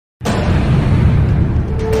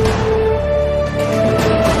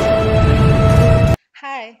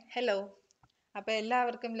Hi hello. അപ്പോൾ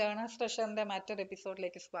എല്ലാവർക്കും learners ട്രഷറിൻ്റെ മറ്റൊരു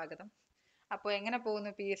എപ്പിസോഡിലേക്ക് സ്വാഗതം. അപ്പോൾ എങ്ങനെ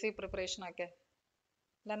പോകുന്നു PSC പ്രിപ്പറേഷനൊക്കെ?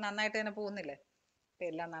 എല്ലാം നന്നായിട്ട് തന്നെ പോകുന്നില്ലേ? അപ്പോൾ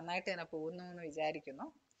എല്ലാം നന്നായിട്ട് തന്നെ പോകുന്നു എന്ന് വിചാരിക്കുന്നു.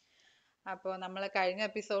 അപ്പോൾ നമ്മൾ കഴിഞ്ഞ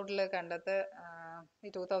എപ്പിസോഡിൽ കണ്ടത് ഈ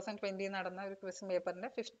 2020 നടന്ന ഒരു ക്വസ്റ്റ്യൻ പേപ്പറിൻ്റെ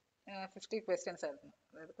 50 ക്വസ്റ്റ്യൻസ് ആയിരുന്നു.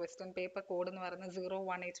 അതായത് ക്വസ്റ്റ്യൻ പേപ്പർ കോഡ് എന്ന് പറയുന്നത്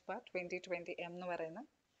 018/2020 എന്ന് പറയുന്ന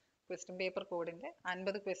ക്വസ്റ്റ്യൻ പേപ്പർ കോഡിൻ്റെ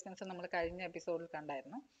 50 ക്വസ്റ്റ്യൻസ് നമ്മൾ കഴിഞ്ഞ എപ്പിസോഡിൽ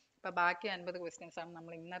കണ്ടായിരുന്നു. അപ്പോൾ ബാക്കി 50 ക്വസ്റ്റ്യൻസ് ആണ്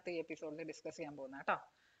നമ്മൾ ഇന്നത്തെ ഈ എപ്പിസോഡിൽ ഡിസ്കസ് ചെയ്യാൻ പോകുന്നത് കേട്ടോ.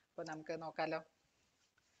 അപ്പോൾ നമുക്ക് നോക്കാലോ.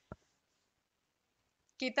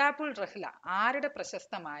 കിതാബുൾ റഹ്ല ആരുടെ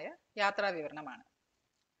പ്രശസ്തമായ യാത്രാ വിവരണമാണ്?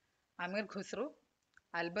 അമീർ ഖുസ്രു,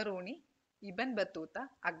 അൽബറൂണി, ഇബൻ ബത്തൂത്ത,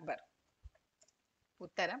 അക്ബർ.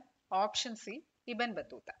 ഉത്തരം ഓപ്ഷൻ സി, ഇബൻ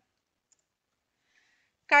ബത്തൂത്ത.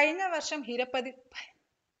 കഴിഞ്ഞ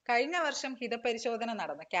വർഷം ഹിതപരിശോധന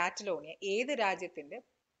നടന്ന കാറ്റലോണിയ ഏത് രാജ്യത്തിന്റെ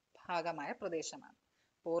ഭാഗമായ പ്രദേശമാണ്?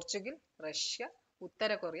 പോർച്ചുഗൽ, റഷ്യ,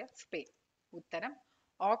 ഉത്തര കൊറിയ, സ്പെയിൻ. ഉത്തരം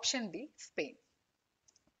ഓപ്ഷൻ ഡി, സ്പെയിൻ.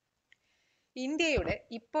 ഇന്ത്യയുടെ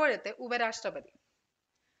ഇപ്പോഴത്തെ ഉപരാഷ്ട്രപതി?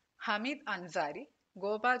 ഹമീദ് അൻസാരി,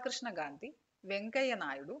 ഗോപാൽകൃഷ്ണ ഗാന്ധി, വെങ്കയ്യ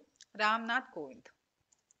നായിഡു, രാംനാഥ് കോവിന്ദ്.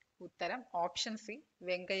 ഉത്തരം ഓപ്ഷൻ സി,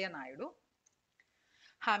 വെങ്കയ്യ നായിഡു.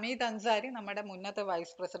 ഹമീദ് അൻസാരി നമ്മുടെ മുന്നത്തെ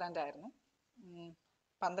വൈസ് പ്രസിഡന്റ് ആയിരുന്നു.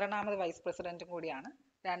 12ാമത് വൈസ് പ്രസിഡന്റും കൂടിയാണ്.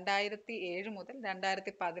 2007 മുതൽ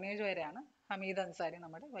 2017 വരെയാണ് ഹമീദ് അൻസാരി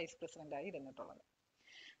നമ്മുടെ വൈസ് പ്രസിഡന്റായി ഇരുന്നിട്ടുള്ളത്.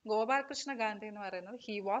 ഗോപാൽകൃഷ്ണ ഗാന്ധി എന്ന് പറയുന്നത്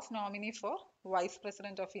he was nominee four vice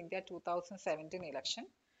president of India 2017 election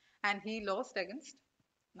and he lost against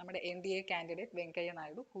നമ്മുടെ NDA candidate Venkaiah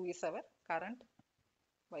Naidu who is our current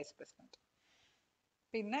vice president.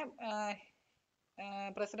 പിന്നെ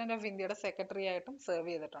പ്രസിഡന്റ് ഓഫ് ഇന്ത്യയുടെ സെക്രട്ടറി ആയിട്ടും സെർവ്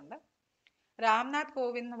ചെയ്തിട്ടുണ്ട്. രാംനാഥ്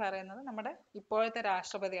കോവിന്ദ് എന്ന് പറയുന്നത് നമ്മുടെ ഇപ്പോഴത്തെ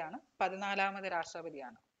രാഷ്ട്രപതിയാണ്. 14ാമത്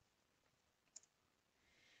രാഷ്ട്രപതിയാണ്.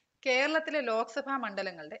 കേരളത്തിലെ ലോക്സഭാ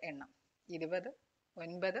മണ്ഡലങ്ങളുടെ എണ്ണം 20,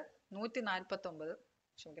 9, 141,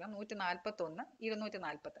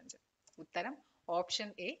 245. ഉത്തരം ഓപ്ഷൻ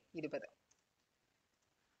എ, 20.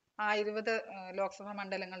 ആ 20 ലോക്സഭാ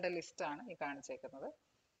മണ്ഡലങ്ങളുടെ ലിസ്റ്റ് ആണ് ഈ കാണിച്ചേക്കുന്നത്.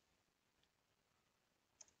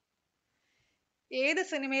 ഏത്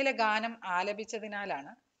സിനിമയിലെ ഗാനം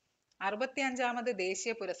ആലപിച്ചതിനാലാണ് 65ാമത്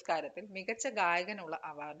ദേശീയ പുരസ്കാരത്തിൽ മികച്ച ഗായകനുള്ള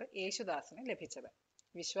അവാർഡ് യേശുദാസിന് ലഭിച്ചത്?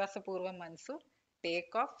 വിശ്വാസപൂർവം മൻസൂർ,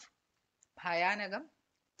 ടേക്ക് ഓഫ്, ഭയാനകം,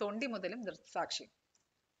 തൊണ്ടി മുതലും ദൃക്സാക്ഷി.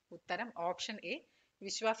 ഉത്തരം ഓപ്ഷൻ എ,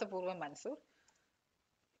 വിശ്വാസപൂർവം മൻസൂർ.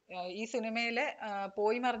 ഈ സിനിമയിലെ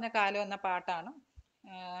പോയി മറിഞ്ഞ കാലം എന്ന പാട്ടാണ്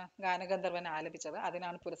ഗാനഗന്ധർവൻ ആലപിച്ചത്.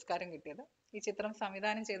 അതിനാണ് പുരസ്കാരം കിട്ടിയത്. ഈ ചിത്രം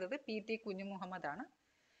സംവിധാനം ചെയ്തത് PT കുഞ്ഞുമുഹമ്മദ് ആണ്.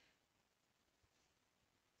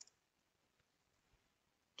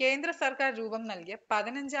 കേന്ദ്ര സർക്കാർ രൂപം നൽകിയ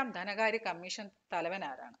 15ാം ധനകാര്യ കമ്മീഷൻ തലവൻ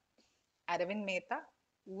ആരാണ്? അരവിന്ദ് മേത്ത,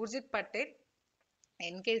 ഊർജിത് പട്ടേൽ,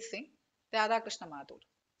 NK സിംഗ്, രാധാകൃഷ്ണ മാഥൂർ.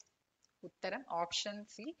 ഉത്തരം ഓപ്ഷൻ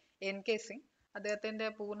സി, NK സിംഗ്. അദ്ദേഹത്തിന്റെ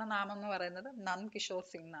പൂർണ്ണ നാമം എന്ന് പറയുന്നത് നന്ദ് കിഷോർ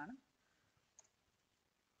സിംഗ് എന്നാണ്.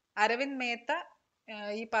 അരവിന്ദ് മേത്ത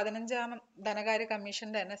ഈ 15ാം ധനകാര്യ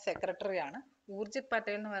കമ്മീഷന്റെ തന്നെ സെക്രട്ടറിയാണ്. ഊർജിത്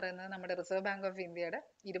പട്ടേൽ എന്ന് പറയുന്നത് നമ്മുടെ റിസർവ് ബാങ്ക് ഓഫ് ഇന്ത്യയുടെ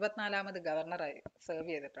 24ാമത് ഗവർണറായി സെർവ്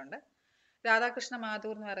ചെയ്തിട്ടുണ്ട്. രാധാകൃഷ്ണ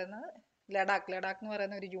മാഥൂർ എന്ന് പറയുന്നത് ലഡാക്ക് എന്ന്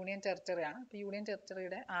പറയുന്ന ഒരു യൂണിയൻ ടെറിട്ടറിയാണ്. യൂണിയൻ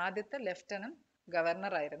ടെറിട്ടറിയുടെ ആദ്യത്തെ ലെഫ്റ്റനന്റ്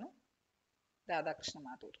ഗവർണർ ആയിരുന്നു രാധാകൃഷ്ണ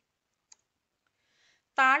മാഥൂർ.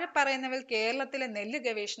 താഴെ പറയുന്നവയിൽ കേരളത്തിലെ നെല്ല്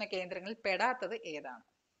ഗവേഷണ കേന്ദ്രങ്ങളിൽ പെടാത്തത് ഏതാണ്?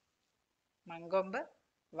 മങ്കൊമ്പ്,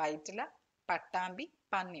 വൈറ്റില, പട്ടാമ്പി,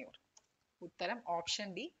 പന്നിയൂർ. ഉത്തരം ഓപ്ഷൻ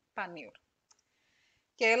ഡി, പന്നിയൂർ.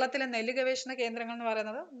 കേരളത്തിലെ നെല്ല് ഗവേഷണ കേന്ദ്രങ്ങൾ എന്ന്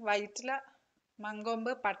പറയുന്നത് വൈറ്റില,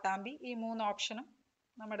 മങ്കൊമ്പ്, പട്ടാമ്പി, ഈ 3 ഓപ്ഷനും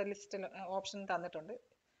നമ്മുടെ ലിസ്റ്റിൽ ഓപ്ഷൻ തന്നിട്ടുണ്ട്.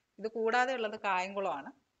 ഇത് കൂടാതെ ഉള്ളത് കായംകുളമാണ്.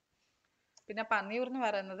 പിന്നെ പന്നിയൂർ എന്ന്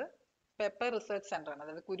പറയുന്നത് പെപ്പർ റിസർച്ച് സെന്റർ ആണ്.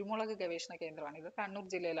 അതായത് കുരുമുളക് ഗവേഷണ കേന്ദ്രമാണ്. ഇത് കണ്ണൂർ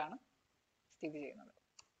ജില്ലയിലാണ് സ്ഥിതി ചെയ്യുന്നത്.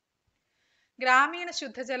 ഗ്രാമീണ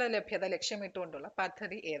ശുദ്ധജല ലഭ്യത ലക്ഷ്യമിട്ടുകൊണ്ടുള്ള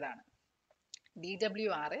പദ്ധതി ഏതാണ്?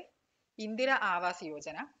 DWRA, ഇന്ദിര ആവാസ്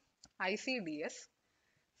യോജന, ICDS,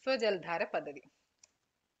 സ്വജൽധാര പദ്ധതി.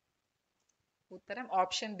 ഉത്തരം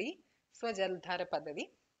ഓപ്ഷൻ ഡി, സ്വജൽധാര പദ്ധതി.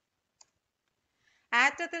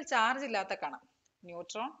 ആറ്റത്തിൽ ചാർജ് ഇല്ലാത്ത കണം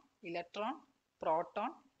ന്യൂട്രോൺ, ഇലക്ട്രോൺ, പ്രോട്ടോൺ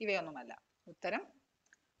ഇവയൊന്നുമല്ല. ഉത്തരം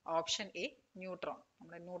ഓപ്ഷൻ എ, ന്യൂട്രോൺ.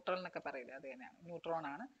 നമ്മുടെ ന്യൂട്രൽ എന്നൊക്കെ പറയില്ലേ, അത് തന്നെയാണ്. ന്യൂട്രോൺ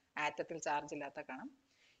ആണ് ആറ്റത്തിൽ ചാർജ് ഇല്ലാത്ത കണം.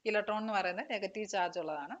 ഇലക്ട്രോൺ എന്ന് പറയുന്നത് നെഗറ്റീവ് ചാർജ്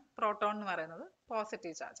ഉള്ളതാണ്. പ്രോട്ടോൺ എന്ന് പറയുന്നത്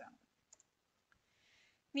പോസിറ്റീവ് ചാർജ് ആണ്.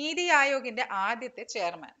 നീതി ആയോഗിന്റെ ആദ്യത്തെ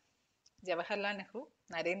ചെയർമാൻ? ജവഹർലാൽ നെഹ്റു,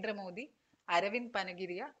 നരേന്ദ്രമോദി, അരവിന്ദ്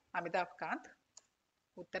പനഗിരിയ, അമിതാഭ് കാന്ത്.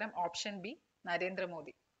 ഉത്തരം option B,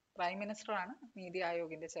 Narendra Modi. Prime minister ആണ് നീതി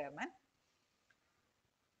ആയോഗിന്റെ ചെയർമാൻ.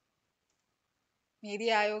 നീതി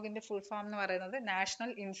ആയോഗിന്റെ ഫുൾ ഫോം എന്ന് പറയുന്നത്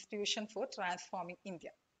national institution for transforming India.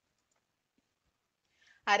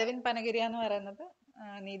 Aravind Panagariya എന്ന് പറയുന്നത്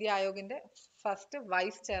നീതി ആയോഗിന്റെ ഫസ്റ്റ്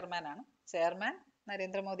വൈസ് ചെയർമാൻ ആണ്. ചെയർമാൻ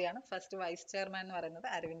നരേന്ദ്രമോദിയാണ്. ഫസ്റ്റ് വൈസ് ചെയർമാൻ എന്ന് പറയുന്നത്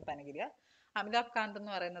അരവിന്ദ് പനഗിരിയ. അമിതാഭ് കാന്ത്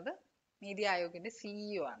എന്ന് പറയുന്നത് നീതി ആയോഗിന്റെ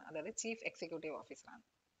സിഇഒ ആണ്, അതായത് ചീഫ് എക്സിക്യൂട്ടീവ് ഓഫീസർ ആണ്.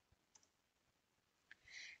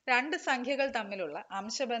 രണ്ട് സംഖ്യകൾ തമ്മിലുള്ള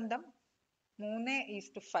അംശബന്ധം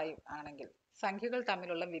 3:5 ആണെങ്കിൽ സംഖ്യകൾ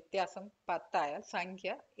തമ്മിലുള്ള വ്യത്യാസം 10 ആയാൽ സംഖ്യ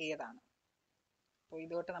ഏതാണ്? അപ്പോൾ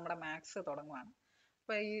ഇതുതൊട്ട് നമ്മുടെ മാത്സ് തുടങ്ങുവാണ്.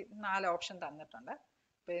 അപ്പൊ ഈ 4 ഓപ്ഷൻ തന്നിട്ടുണ്ട്.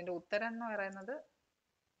 അപ്പൊ ഇതിന്റെ ഉത്തരം എന്ന് പറയുന്നത്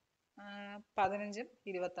 15ഉം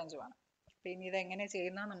 25ഉമാണ്. അപ്പൊ ഇനി ഇതെങ്ങനെ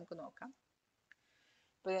ചെയ്യുന്നത് നമുക്ക് നോക്കാം.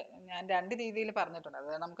 ഇപ്പൊ ഞാൻ 2 രീതിയിൽ പറഞ്ഞിട്ടുണ്ട്. അത്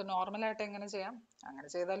നമുക്ക് നോർമലായിട്ട് എങ്ങനെ ചെയ്യാം, അങ്ങനെ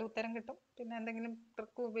ചെയ്താലും ഉത്തരം കിട്ടും. പിന്നെ എന്തെങ്കിലും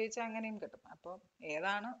ട്രിക്ക് ഉപയോഗിച്ചാൽ അങ്ങനെയും കിട്ടും. അപ്പോൾ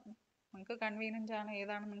ഏതാണ് നിങ്ങൾക്ക് കൺവീനിയന്റ് ആണ്,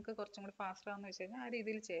 ഏതാണ് നിങ്ങൾക്ക് കുറച്ചും കൂടി ഫാസ്റ്റ് ആണെന്ന് വെച്ച് കഴിഞ്ഞാൽ ആ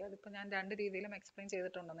രീതിയിൽ ചെയ്യാം. അതിപ്പോ ഞാൻ 2 രീതിയിലും എക്സ്പ്ലെയിൻ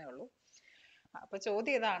ചെയ്തിട്ടുണ്ടെന്നേ ഉള്ളൂ. അപ്പൊ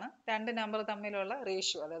ചോദ്യം ഇതാണ്, 2 നമ്പർ തമ്മിലുള്ള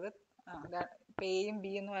റേഷ്യോ, അതായത് എയും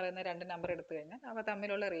ബി എന്ന് പറയുന്ന 2 നമ്പർ എടുത്തു കഴിഞ്ഞാൽ അവ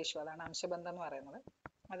തമ്മിലുള്ള റേഷ്യോ, അതാണ് അംശബന്ധം എന്ന് പറയുന്നത്.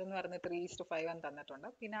 അതെന്ന് പറയുന്നത് 3:5 എന്ന് തന്നിട്ടുണ്ട്.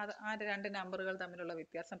 പിന്നെ ആ 2 നമ്പറുകൾ തമ്മിലുള്ള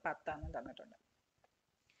വ്യത്യാസം 10 ആണെന്നും തന്നിട്ടുണ്ട്.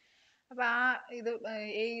 അപ്പൊ ഇത്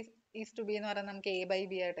A:B എന്ന് പറയുന്നത് നമുക്ക്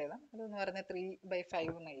A/B ആയിട്ട് എഴുതാം. അതെന്ന് പറയുന്നത്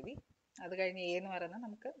 3/5 എന്ന് എഴുതി. അത് കഴിഞ്ഞ് A എന്ന് പറയുന്നത്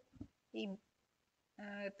നമുക്ക് ഈ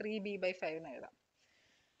 3B/5 എന്ന് എഴുതാം.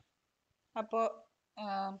 അപ്പോ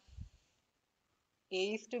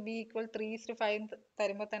A:B = 3:5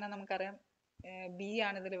 തരുമ്പോൾ തന്നെ നമുക്കറിയാം B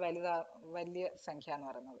ആണ് ഇതിൽ വലിയ സംഖ്യ എന്ന്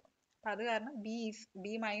പറയുന്നത്. അപ്പൊ അത് കാരണം B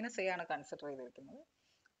 - A ആണ് കൺസിഡർ ചെയ്തിരിക്കുന്നത്.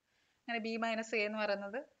 അങ്ങനെ B - A എന്ന്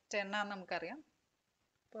പറയുന്നത് 10 ആണെന്ന് നമുക്കറിയാം.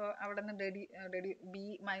 അപ്പോൾ അവിടെ നിന്ന് B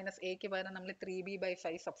 - Aക്ക് പകരം നമ്മൾ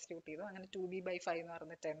 3B/5 സബ്സ്റ്റിറ്റ്യൂട്ട് ചെയ്തു. അങ്ങനെ 2B/5 എന്ന്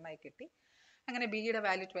പറയുന്നത് 10 ആയി കിട്ടി. അങ്ങനെ ബിയുടെ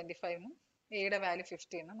വാല്യൂ 25 എന്നും എയുടെ വാല്യൂ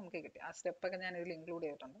 50 എന്നും നമുക്ക് കിട്ടി. ആ സ്റ്റെപ്പൊക്കെ ഞാൻ ഇതിൽ ഇൻക്ലൂഡ്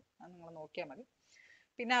ചെയ്തിട്ടുണ്ട്, അത് നിങ്ങൾ നോക്കിയാൽ മതി.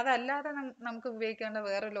 പിന്നെ അതല്ലാതെ നമുക്ക് ഉപയോഗിക്കേണ്ട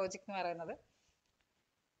വേറെ ലോജിക് എന്ന് പറയുന്നത്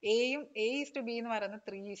A:B എന്ന് പറയുന്നത്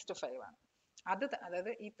 3:5 ആണ്.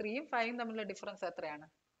 അതായത് ഈ 3ഉം 5ഉം തമ്മിലുള്ള ഡിഫറൻസ് എത്രയാണ്?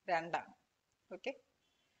 2 ആണ്. ഓക്കെ.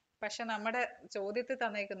 പക്ഷെ നമ്മുടെ ചോദ്യത്തിൽ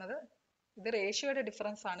തന്നേക്കുന്നത് ഇത് റേഷ്യോയുടെ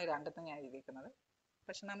ഡിഫറൻസ് ആണ് 2 ഞാൻ എഴുതിയിരിക്കുന്നത്.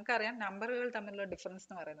 പക്ഷെ നമുക്കറിയാം നമ്പറുകൾ തമ്മിലുള്ള ഡിഫറൻസ്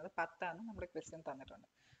എന്ന് പറയുന്നത് 10 ആണ് നമ്മുടെ ക്വസ്റ്റ്യൻ തന്നിട്ടുണ്ട്.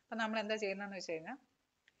 അപ്പൊ നമ്മൾ എന്താ ചെയ്യുന്നതെന്ന് വെച്ച് കഴിഞ്ഞാൽ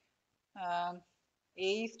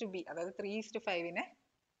A:B അതായത് 3:5നെ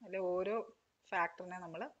അല്ലെ ഓരോ ഫാക്ടറിനെ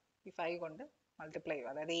നമ്മൾ ഈ 5 കൊണ്ട് മൾട്ടിപ്ലൈ ചെയ്യും.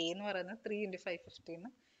 അതായത് A എന്ന് പറയുന്നത് 3 × 5 15,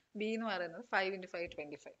 B എന്ന് പറയുന്നത് 5 × 5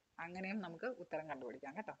 25. അങ്ങനെയും നമുക്ക് ഉത്തരം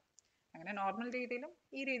കണ്ടുപിടിക്കാം കേട്ടോ. അങ്ങനെ നോർമൽ രീതിയിലും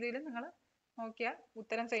ഈ രീതിയിലും നിങ്ങൾ നോക്കിയാൽ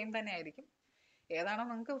ഉത്തരം സെയിം തന്നെ ആയിരിക്കും. ഏതാണോ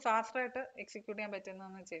നിങ്ങൾക്ക് ഫാസ്റ്റ് ആയിട്ട് എക്സിക്യൂട്ട് ചെയ്യാൻ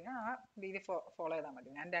പറ്റുന്നതെന്ന് വെച്ച് കഴിഞ്ഞാൽ ആ രീതി ഫോളോ ചെയ്താൽ മതി.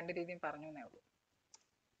 ഞാൻ 2 രീതിയും പറഞ്ഞു എന്നേ ഉള്ളൂ.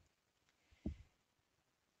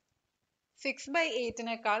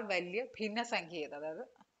 6/8നേക്കാൾ വലിയ ഭിന്നസംഖ്യ ഏത്? അതായത്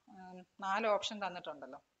 4 ഓപ്ഷൻ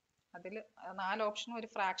തന്നിട്ടുണ്ടല്ലോ, അതിൽ 4 ഓപ്ഷനും ഒരു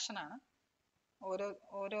ഫ്രാക്ഷൻ ആണ്.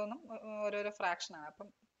 ഓരോന്നും ഓരോരോ ഫ്രാക്ഷൻ ആണ്. അപ്പം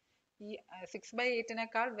ഈ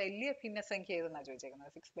 6/8നേക്കാൾ വലിയ ഭിന്നസംഖ്യ ഏതെന്നാണ്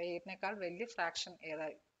ചോദിച്ചേക്കുന്നത്. 6/8നേക്കാൾ വലിയ ഫ്രാക്ഷൻ ഏതാ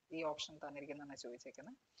ഈ ഓപ്ഷൻ തന്നിരിക്കുന്നതെന്നാണ്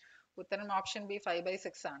ചോദിച്ചേക്കുന്നത്. ഉത്തരം ഓപ്ഷൻ ബി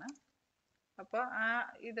 5/6 ആണ്. അപ്പോൾ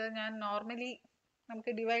ഇത് ഞാൻ നോർമലി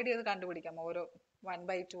നമുക്ക് ഡിവൈഡ് ചെയ്ത് കണ്ടുപിടിക്കാം. ഓരോ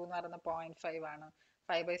 1/2 എന്ന് പറയുന്ന 0.5 ആണ്,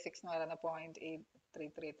 5/6 എന്ന് പറയുന്ന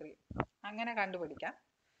 0.8333, അങ്ങനെ കണ്ടുപിടിക്കാം.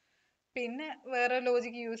 പിന്നെ വേറെ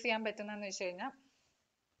ലോജിക്ക് യൂസ് ചെയ്യാൻ പറ്റുന്നതെന്ന് വെച്ച് കഴിഞ്ഞാൽ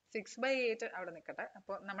 6/8 അവിടെ നിൽക്കട്ടെ.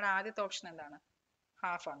 അപ്പോൾ നമ്മുടെ ആദ്യത്തെ ഓപ്ഷൻ എന്താണ്?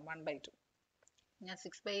 ഹാഫ് ആണ്, 1/2. ഞാൻ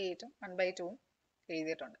 6/8ഉം 1/2ഉം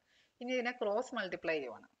എഴുതിയിട്ടുണ്ട്. ഇനി ഇതിനെ ക്രോസ് മൾട്ടിപ്ലൈ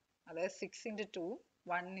ചെയ്യുവാണ്. അതായത് 6 × 2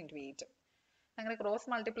 1 × 8. അങ്ങനെ ക്രോസ്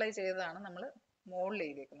മൾട്ടിപ്ലൈ ചെയ്തതാണ് നമ്മൾ മുകളിൽ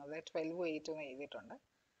എഴുതിയിരിക്കുന്നത്. 12ഉം 8ഉം എഴുതിയിട്ടുണ്ട്.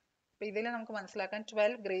 അപ്പൊ ഇതിൽ നമുക്ക് മനസ്സിലാക്കാൻ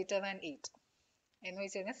 12 > 8 എന്ന്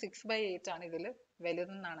വെച്ച് കഴിഞ്ഞാൽ 6/8 ആണ് ഇതിൽ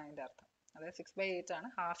വലുതെന്നാണ് അതിന്റെ അർത്ഥം. അതായത് 6/8 ആണ്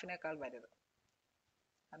ഹാഫിനേക്കാൾ വലുത്.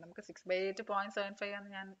 അത് നമുക്ക് 6/8 0.75 ആണ്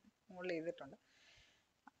ഞാൻ മുകളിൽ എഴുതിയിട്ടുണ്ട്.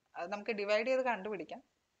 അത് നമുക്ക് ഡിവൈഡ് ചെയ്ത് കണ്ടുപിടിക്കാം,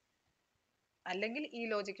 അല്ലെങ്കിൽ ഈ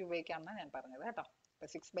ലോജിക്ക് ഉപയോഗിക്കാമെന്നാണ് ഞാൻ പറഞ്ഞത് കേട്ടോ. അപ്പൊ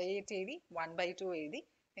 6/8 എഴുതി, 1/2 എഴുതി,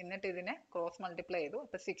 എന്നിട്ട് ഇതിനെ ക്രോസ് മൾട്ടിപ്ലൈ ചെയ്തു.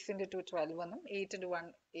 അപ്പൊ 6 × 2 12 എന്നും 8 × 1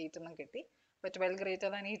 8 എന്നും കിട്ടി. അപ്പൊ 12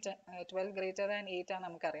 > 8 ആണ്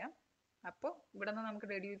നമുക്കറിയാം. അപ്പോൾ ഇവിടെ നിന്ന് നമുക്ക്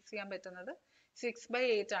റെഡ്യൂസ് ചെയ്യാൻ പറ്റുന്നത്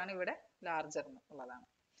 6/8 ആണ് ഇവിടെ ലാർജർ എന്നുള്ളതാണ്.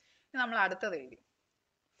 ഇനി നമ്മൾ അടുത്തത് എഴുതി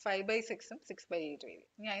 5/6ഉം 6/8ഉം എഴുതി.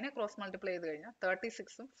 ഇനി അതിനെ ക്രോസ് മൾട്ടിപ്ലൈ ചെയ്ത് കഴിഞ്ഞാൽ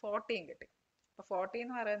 36ഉം 40യും കിട്ടി. അപ്പൊ 40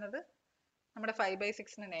 എന്ന് പറയുന്നത് നമ്മുടെ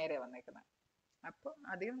 5/6ന് നേരെ വന്നേക്കുന്നത്. അപ്പോൾ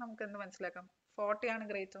അതിൽ നമുക്ക് എന്ത് മനസ്സിലാക്കാം? 40 ആണ്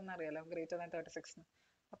ഗ്രേറ്റർ എന്ന് അറിയാലോ, ഗ്രേറ്റർ ദാൻ 36.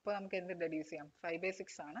 അപ്പോൾ നമുക്ക് എന്ത് ഡെഡ്യൂസ് ചെയ്യാം?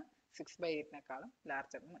 5/6 ആണ് 6/8നേക്കാളും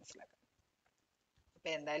ലാർജർ എന്ന് മനസ്സിലാക്കാം. അപ്പൊ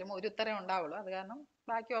എന്തായാലും ഒരു ഉത്തരം ഉണ്ടാവുള്ളൂ. അത് കാരണം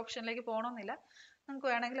ബാക്കി ഓപ്ഷനിലേക്ക് പോകണമെന്നില്ല. നമുക്ക്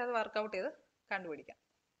വേണമെങ്കിൽ അത് വർക്ക്ഔട്ട് ചെയ്ത് കണ്ടുപിടിക്കാം.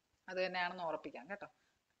 അത് തന്നെയാണെന്ന് ഉറപ്പിക്കാം കേട്ടോ.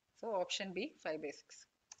 So option B 5/6.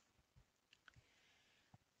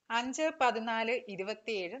 5, 14,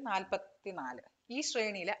 27, 44 ഈ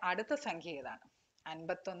ശ്രേണിയിലെ അടുത്ത സംഖ്യ ഏതാണ്?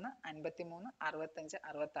 51, 53, 65,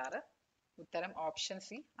 66. ഉത്തരം ഓപ്ഷൻ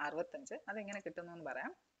സി 65. അതെങ്ങനെ കിട്ടുന്നു എന്ന്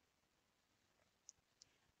പറയാം.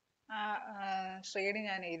 ശ്രേണി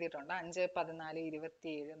ഞാൻ എഴുതിയിട്ടുണ്ട് 5, 14,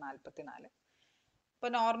 27, 44. ഇപ്പൊ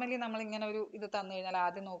നോർമലി നമ്മൾ ഇങ്ങനെ ഒരു ഇത് തന്നു കഴിഞ്ഞാൽ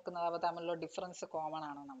ആദ്യം നോക്കുന്നത് അവ തമ്മിലുള്ള ഡിഫറൻസ് കോമൺ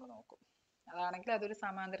ആണോ നമ്മൾ നോക്കും. അതാണെങ്കിൽ അതൊരു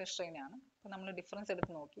സമാന്തര ശ്രേണിയാണ്. അപ്പൊ നമ്മൾ ഡിഫറൻസ്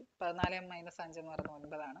എടുത്ത് നോക്കി. 14 - 5 എന്ന് പറയുന്നത്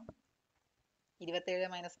 9 ആണ്. 27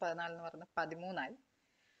 - 14 എന്ന് പറയുന്നത് 13 ആയി.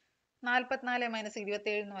 44 -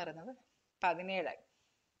 27 എന്ന് പറയുന്നത് 17 ആയി.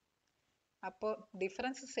 അപ്പോൾ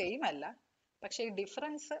ഡിഫറൻസ് സെയിം അല്ല, പക്ഷെ ഈ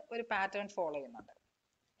ഡിഫറൻസ് ഒരു പാറ്റേൺ ഫോളോ ചെയ്യുന്നുണ്ട്.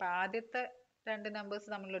 അപ്പൊ ആദ്യത്തെ രണ്ട് നമ്പേഴ്സ്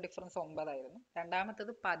തമ്മിലുള്ള ഡിഫറൻസ് 9 ആയിരുന്നു,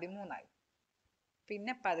 രണ്ടാമത്തത് 13 ആയി,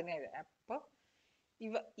 പിന്നെ 17. അപ്പോൾ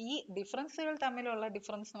ഈ ഡിഫറൻസുകൾ തമ്മിലുള്ള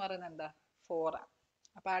ഡിഫറൻസ് എന്ന് പറയുന്നത് എന്താ? 4 ആണ്.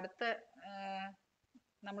 അപ്പൊ അടുത്ത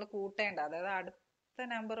നമ്മൾ കൂട്ടേണ്ട, അതായത് അടുത്ത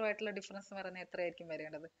നമ്പറുമായിട്ടുള്ള ഡിഫറൻസ് എന്ന് പറയുന്നത് എത്രയായിരിക്കും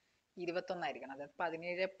വരേണ്ടത്? 21 ആയിരിക്കണം. അതായത്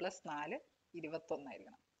 17 + 4 21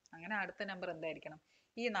 ആയിരിക്കണം. അങ്ങനെ അടുത്ത നമ്പർ എന്തായിരിക്കണം?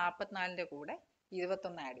 ഈ 44ന്റെ കൂടെ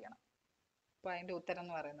 21 ആഡ് ചെയ്യണം. അപ്പൊ അതിന്റെ ഉത്തരം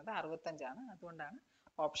എന്ന് പറയുന്നത് 65 ആണ്. അതുകൊണ്ടാണ്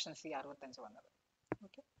ഓപ്ഷൻ സി 65 വന്നത്.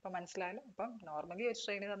 ഓക്കെ, അപ്പൊ മനസ്സിലായല്ലോ. അപ്പം നോർമലി ഒരു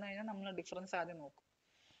ശ്രേണി തന്നു കഴിഞ്ഞാൽ നമ്മൾ ഡിഫറൻസ് ആദ്യം നോക്കും.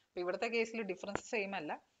 അപ്പൊ ഇവിടുത്തെ കേസിൽ ഡിഫറൻസ് സെയിം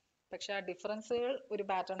അല്ല, പക്ഷെ ആ ഡിഫറൻസുകൾ ഒരു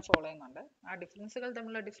പാറ്റേൺ ഫോളോ ചെയ്യുന്നുണ്ട്. ആ ഡിഫറൻസുകൾ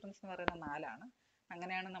തമ്മിലുള്ള ഡിഫറൻസ് എന്ന് പറയുന്നത് 4 ആണ്.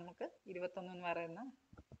 അങ്ങനെയാണ് നമുക്ക് 21 എന്ന് പറയുന്ന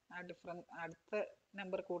ആ അടുത്ത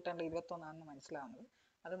നമ്പർ കൂട്ടേണ്ട 21 ആണെന്ന് മനസ്സിലാവുന്നത്.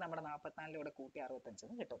 അത് നമ്മുടെ 44 കൂട്ടി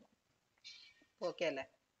 65 കിട്ടുന്നു. ഓക്കെ അല്ലേ?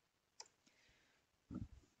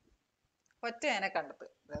 ഒറ്റയനെ കണ്ടെത്തുക,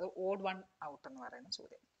 അതായത് ഓഡ് വൺ ഔട്ട് എന്ന് പറയുന്ന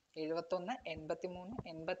ചോദ്യം. 71, 83,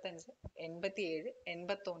 85, 87,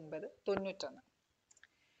 89, 91.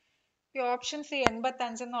 ഈ ഓപ്ഷൻ സി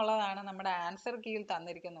 85 എന്നുള്ളതാണ് നമ്മുടെ ആൻസർ കീയിൽ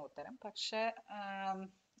തന്നിരിക്കുന്ന ഉത്തരം. പക്ഷെ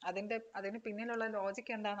അതിന് പിന്നിലുള്ള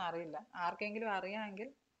ലോജിക്ക് എന്താണെന്ന് അറിയില്ല. ആർക്കെങ്കിലും അറിയാമെങ്കിൽ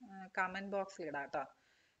കമന്റ് ബോക്സിൽ ഇടാം കേട്ടോ.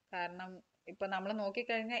 കാരണം ഇപ്പൊ നമ്മൾ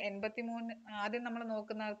നോക്കിക്കഴിഞ്ഞാൽ 83 ആദ്യം നമ്മൾ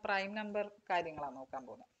നോക്കുന്ന പ്രൈം നമ്പർ കാര്യങ്ങളാണ് നോക്കാൻ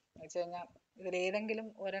പോകുന്നത്. എന്ന് വെച്ച് കഴിഞ്ഞാൽ ഇതിൽ ഏതെങ്കിലും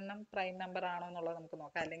ഒരെണ്ണം പ്രൈം നമ്പർ ആണോ എന്നുള്ളത് നമുക്ക്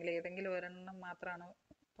നോക്കാം, അല്ലെങ്കിൽ ഏതെങ്കിലും ഒരെണ്ണം മാത്രമാണോ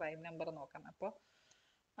പ്രൈം നമ്പർ നോക്കാം. അപ്പോൾ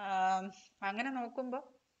അങ്ങനെ നോക്കുമ്പോൾ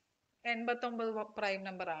 89 പ്രൈം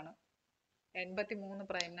നമ്പർ ആണ്, 83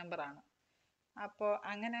 പ്രൈം നമ്പർ ആണ്. അപ്പോൾ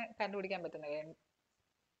അങ്ങനെ കണ്ടുപിടിക്കാൻ പറ്റുന്നത്.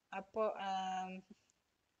 അപ്പോൾ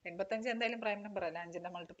 85 എന്തായാലും പ്രൈം നമ്പർ അല്ല,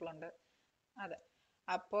 5ന്റെ മൾട്ടിപ്പിൾ ഉണ്ട്. അതെ.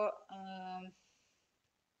 അപ്പോൾ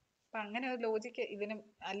അങ്ങനെ ഒരു ലോജിക്ക് ഇതിനും.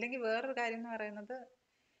 അല്ലെങ്കിൽ വേറൊരു കാര്യം എന്ന് പറയുന്നത്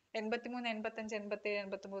 83, 85, 87,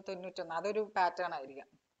 89, 91 അതൊരു പാറ്റേൺ ആയിരിക്കാം.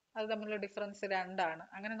 അത് തമ്മിലുള്ള ഡിഫറൻസ് 2 ആണ്.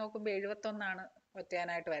 അങ്ങനെ നോക്കുമ്പോൾ 71 ആണ്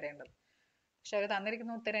ഒറ്റയാനായിട്ട് വരേണ്ടത്. പക്ഷെ അത്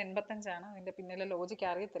തന്നിരിക്കുന്ന ഉത്തരം 85 ആണ്. അതിന്റെ പിന്നിലെ ലോജിക്ക്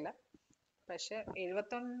അറിയത്തില്ല. പക്ഷെ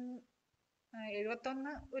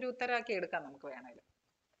 71 ഒരു ഉത്തരമാക്കി എടുക്കാം നമുക്ക് വേണമെങ്കിൽ.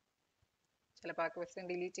 ചിലപ്പോൾ ആ ക്വസ്റ്റ്യൻ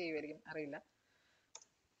ഡിലീറ്റ് ചെയ്യുമായിരിക്കും, അറിയില്ല.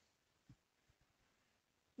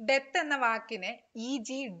 ഡെത്ത് എന്ന വാക്കിനെ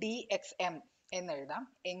EGDXM എന്ന് എഴുതാം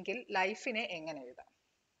എങ്കിൽ ലൈഫിനെ എങ്ങനെ എഴുതാം?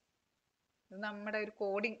 ഇത് നമ്മുടെ ഒരു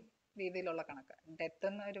കോഡിംഗ് രീതിയിലുള്ള കണക്ക്. ഡെത്ത്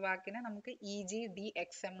എന്ന ഒരു വാക്കിനെ നമുക്ക്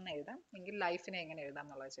EGDXM എന്ന് എഴുതാം എങ്കിൽ ലൈഫിനെ എങ്ങനെ എഴുതാം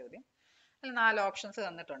എന്നുള്ള ചോദ്യം. അതിൽ 4 ഓപ്ഷൻസ്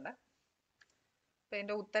തന്നിട്ടുണ്ട്. അപ്പൊ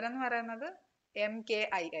ഇതിന്റെ ഉത്തരം എന്ന് പറയുന്നത്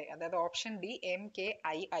MKII, അതായത് ഓപ്ഷൻ ഡി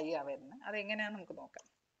MKII ആ വരുന്നത്. അതെങ്ങനെയാന്ന് നമുക്ക് നോക്കാം.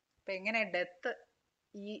 അപ്പൊ എങ്ങനെ ഡെത്ത്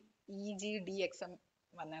EGDXM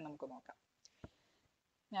വന്നേ നമുക്ക് നോക്കാം.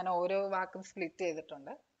 ഞാൻ ഓരോ വാക്കും സ്പ്ലിറ്റ്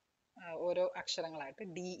ചെയ്തിട്ടുണ്ട്, ഓരോ അക്ഷരങ്ങളായിട്ട്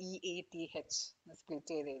DEATH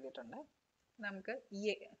സ്പ്ലിറ്റ് ചെയ്ത് എഴുതിയിട്ടുണ്ട്. നമുക്ക്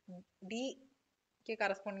ഡിക്ക്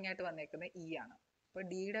കറസ്പോണ്ടിങ് ആയിട്ട് വന്നേക്കുന്നത് ഇ ആണ്. അപ്പൊ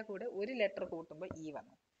ഡിയുടെ കൂടെ ഒരു ലെറ്റർ കൂട്ടുമ്പോൾ ഇ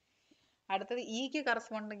വന്നു. അടുത്തത് ഇക്ക്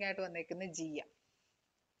കറസ്പോണ്ടിങ് ആയിട്ട് വന്നേക്കുന്നത് ജി ആണ്.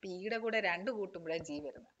 പിയുടെ കൂടെ 2 കൂട്ടുമ്പോഴാണ് ജി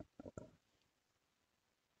വരുന്നത്.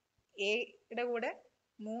 എയുടെ കൂടെ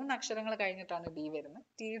 3 അക്ഷരങ്ങൾ കഴിഞ്ഞിട്ടാണ് ഡി വരുന്നത്.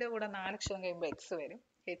 ടിയുടെ കൂടെ 4 അക്ഷരം കഴിയുമ്പോൾ എക്സ് വരും.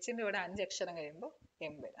 എച്ചിന്റെ കൂടെ 5 അക്ഷരം കഴിയുമ്പോൾ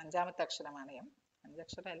എം വരും. 5ാമത്തെ അക്ഷരമാണ് എം. 5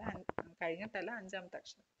 അക്ഷരമല്ല, കഴിഞ്ഞിട്ടല്ല, 5ാമത്തെ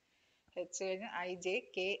അക്ഷരം. എച്ച് കഴിഞ്ഞ്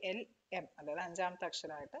IJKLM, അതായത് 5ാമത്തെ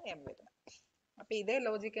അക്ഷരമായിട്ട് എം വരുന്നത്. അപ്പൊ ഇതേ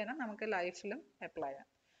ലോജിക്ക് തന്നെ നമുക്ക് ലൈഫിലും അപ്ലൈ ചെയ്യാം.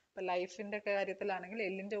 അപ്പൊ ലൈഫിന്റെ കാര്യത്തിലാണെങ്കിൽ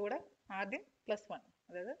എല്ലിന്റെ കൂടെ ആദ്യം +1,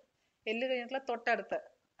 അതായത് എല്ല് കഴിഞ്ഞിട്ടുള്ള തൊട്ടടുത്ത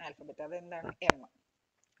ആൽഫബറ്റ്, അതെന്താണ്? എം.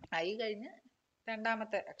 ഐ കഴിഞ്ഞ്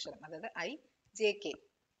 2ാമത്തെ അക്ഷരം, അതായത് IJK.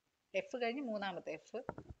 എഫ് കഴിഞ്ഞ് 3ാമത്തെ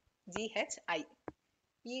FGHI.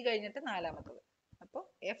 ഇ കഴിഞ്ഞിട്ട് 4ാമത്തത്, അപ്പോൾ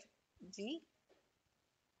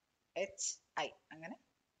FGHI. അങ്ങനെ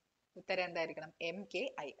ഉത്തരം എന്തായിരിക്കണം?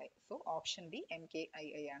 MKII. So option D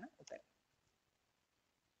MKII ആണ് ഉത്തരം.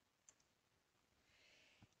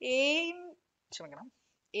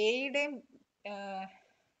 എയുടെയും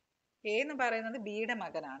എ എന്ന് പറയുന്നത് ബിയുടെ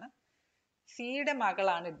മകനാണ്. സിയുടെ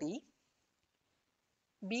മകളാണ് ഡി.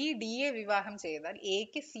 ബി ഡിയെ വിവാഹം ചെയ്താൽ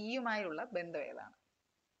എക്ക് സിയുമായുള്ള ബന്ധം ഏതാണ്?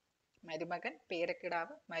 മരുമകൻ,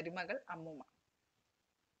 പേരക്കിടാവ്, മരുമകൾ, അമ്മൂമ്മ.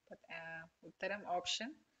 ഉത്തരം ഓപ്ഷൻ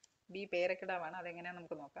ബി പേരക്കിടാവാണ്. അതെങ്ങനെയാ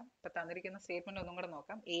നമുക്ക് നോക്കാം. ഇപ്പൊ തന്നിരിക്കുന്ന സ്റ്റേറ്റ്മെന്റ് ഒന്നും കൂടെ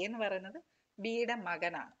നോക്കാം. എ എന്ന് പറയുന്നത് ബിയുടെ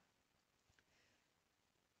മകനാണ്.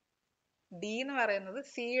 ഡി എന്ന് പറയുന്നത്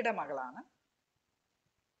സിയുടെ മകളാണ്.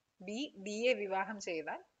 ബി ഡിയെ വിവാഹം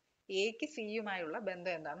ചെയ്താൽ എക്ക് സിയുമായുള്ള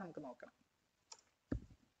ബന്ധം എന്താണെന്ന് നമുക്ക് നോക്കണം.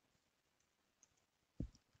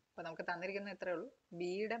 അപ്പൊ നമുക്ക് തന്നിരിക്കുന്ന ഇത്രേ ഉള്ളൂ.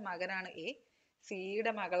 ബിയുടെ മകനാണ് എ,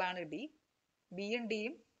 സിയുടെ മകളാണ് ഡി, ബിയും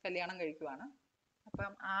ഡിയും കല്യാണം കഴിക്കുവാണ്.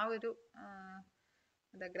 അപ്പം ആ ഒരു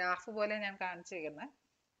ഗ്രാഫ് പോലെ ഞാൻ കാണിച്ചിരിക്കുന്നത്.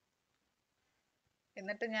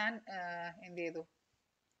 എന്നിട്ട് ഞാൻ എന്ത് ചെയ്തു,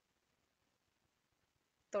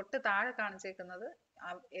 തൊട്ട് താഴെ കാണിച്ചേക്കുന്നത്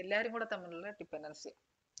എല്ലാരും കൂടെ തമ്മിലുള്ള ഡിപ്പെൻഡൻസി.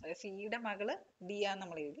 അതായത് സിയുടെ മകള് ഡി ആന്ന്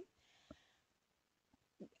നമ്മൾ എഴുതി.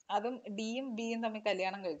 അതും ഡിയും ബിയും തമ്മിൽ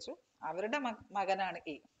കല്യാണം കഴിച്ചു. അവരുടെ മകനാണ്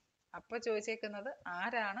എ. അപ്പൊ ചോദിച്ചേക്കുന്നത്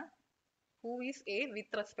ആരാണ്, who is A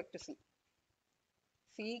with respect to C.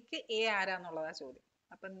 സിക്ക് എ ആരാന്നുള്ളതാ ചോദ്യം.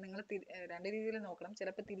 അപ്പൊ നിങ്ങൾ രണ്ട് രീതിയിൽ നോക്കണം.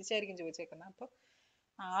 ചിലപ്പോൾ തിരിച്ചായിരിക്കും ചോദിച്ചേക്കുന്നത്. അപ്പൊ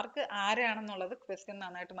ആർക്ക് ആരാണെന്നുള്ളത് ക്വസ്റ്റ്യൻ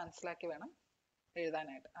നന്നായിട്ട് മനസ്സിലാക്കി വേണം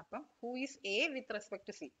എഴുതാനായിട്ട്. അപ്പം who is A with respect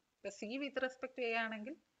to C. ഇപ്പൊ C with respect to A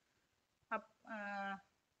ആണെങ്കിൽ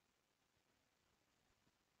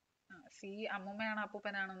സി അമ്മൂമ്മയാണോ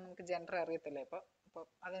അപ്പൂപ്പനാണോ നമുക്ക് ജെൻഡർ അറിയത്തില്ല. അപ്പൊ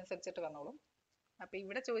അതനുസരിച്ചിട്ട് വന്നോളും. അപ്പൊ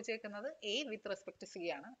ഇവിടെ ചോദിച്ചേക്കുന്നത് A with respect to C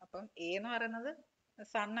ആണ്. അപ്പം എ എന്ന് പറയുന്നത്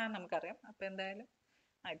സണ്ണാന്ന് നമുക്കറിയാം. അപ്പൊ എന്തായാലും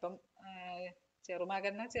ഇപ്പം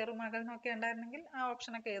ചെറുമകനോ ചെറുമകളെന്നോ ഒക്കെ ഉണ്ടായിരുന്നെങ്കിൽ ആ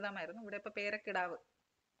ഓപ്ഷനൊക്കെ എഴുതാമായിരുന്നു. ഇവിടെ ഇപ്പൊ പേരക്കിടാവ്,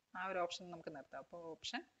 ആ ഒരു ഓപ്ഷൻ നമുക്ക് നിർത്താം. അപ്പൊ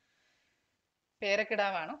ഓപ്ഷൻ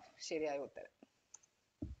പേരക്കിടാവാണ് ശരിയായ ഉത്തരം.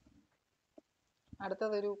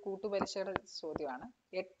 അടുത്തതൊരു കൂട്ടുപലിശയുടെ ചോദ്യമാണ്.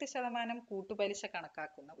 8% കൂട്ടുപലിശ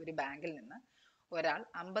കണക്കാക്കുന്ന ഒരു ബാങ്കിൽ നിന്ന് ഒരാൾ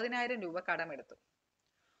 50,000 രൂപ കടമെടുത്തു.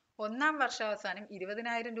 ഒന്നാം വർഷാവസാനം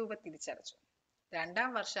 20,000 രൂപ തിരിച്ചടച്ചു. രണ്ടാം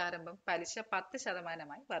വർഷാരംഭം പലിശ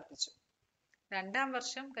 10% വർദ്ധിച്ചു. രണ്ടാം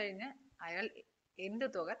വർഷം കഴിഞ്ഞ് അയാൾ എന്ത്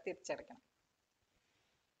തുക തിരിച്ചടയ്ക്കണം?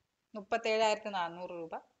 37,400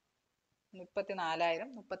 രൂപ, 34,000,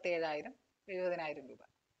 37,000, 70,000 രൂപ.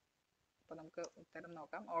 അപ്പൊ നമുക്ക് ഉത്തരം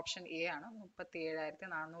നോക്കാം. ഓപ്ഷൻ എ ആണ്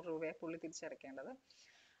 37,400 രൂപയെ പുള്ളി തിരിച്ചടയ്ക്കേണ്ടത്.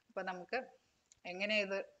 അപ്പൊ നമുക്ക് എങ്ങനെ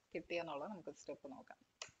ഇത് കിട്ടിയെന്നുള്ളത് നമുക്ക് സ്റ്റെപ്പ് നോക്കാം.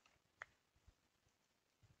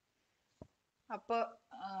 അപ്പൊ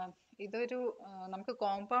ഇതൊരു നമുക്ക്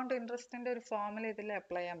കോമ്പൗണ്ട് ഇൻട്രസ്റ്റിന്റെ ഒരു ഫോർമുല ഇതിൽ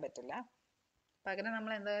അപ്ലൈ ചെയ്യാൻ പറ്റില്ല. പകരം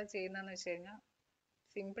നമ്മൾ എന്താ ചെയ്യുന്നതെന്ന് വെച്ച് കഴിഞ്ഞാൽ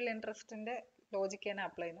സിമ്പിൾ ഇൻട്രസ്റ്റിന്റെ ലോജിക്ക് തന്നെ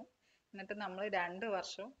അപ്ലൈ ചെയ്യുന്നു. എന്നിട്ട് നമ്മൾ 2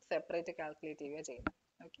 വർഷവും സെപ്പറേറ്റ് കാൽക്കുലേറ്റ് ചെയ്യുക ചെയ്യുന്നു.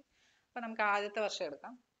 ഓക്കെ. അപ്പൊ നമുക്ക് ആദ്യത്തെ വർഷം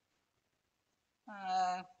എടുക്കാം.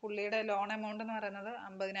 പുള്ളിയുടെ ലോൺ എമൗണ്ട് എന്ന് പറയുന്നത്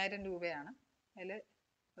 50,000 രൂപയാണ്. അതിൽ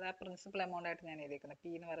അതാ പ്രിൻസിപ്പൽ എമൗണ്ട് ആയിട്ട് ഞാൻ എഴുതിയിരിക്കുന്നത്.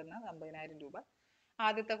 പി എന്ന് പറയുന്നത് 50,000 രൂപ.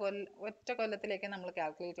 ആദ്യത്തെ ഒറ്റ കൊല്ലത്തിലേക്ക് നമ്മൾ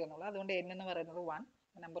കാൽക്കുലേറ്റ് ചെയ്യുന്നുള്ളൂ. അതുകൊണ്ട് എൻ എന്ന് പറയുന്നത് 1,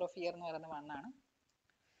 നമ്പർ ഓഫ് ഇയർ എന്ന് പറയുന്നത് 1 ആണ്.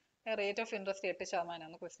 റേറ്റ് ഓഫ് ഇൻട്രസ്റ്റ് 8%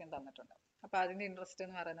 എന്ന് ക്വസ്റ്റ്യൻ തന്നിട്ടുണ്ട്. അപ്പൊ അതിന്റെ ഇൻട്രസ്റ്റ്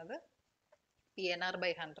എന്ന് പറയുന്നത്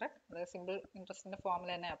PNR/100. അതായത് സിമ്പിൾ ഇൻട്രസ്റ്റിന്റെ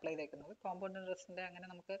ഫോർമുല തന്നെ അപ്ലൈ ചെയ്തേക്കുന്നത്. കോമ്പൗണ്ട് ഇൻട്രസ്റ്റിന്റെ അങ്ങനെ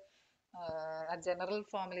നമുക്ക് ജനറൽ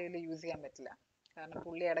ഫോർമുലയിൽ യൂസ് ചെയ്യാൻ പറ്റില്ല. കാരണം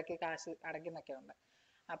പുള്ളി ഇടയ്ക്ക് കാശ് അടയ്ക്കുന്നൊക്കെ ഉണ്ട്.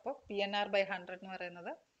 അപ്പോൾ PNR/100 എന്ന്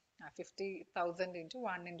പറയുന്നത് 50,000 into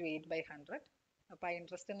 1 into 8/100. അപ്പൊ ആ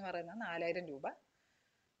ഇൻട്രസ്റ്റ് എന്ന് പറയുന്നത് 4,000 രൂപ.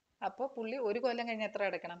 അപ്പോൾ പുള്ളി ഒരു കൊല്ലം കഴിഞ്ഞ് എത്ര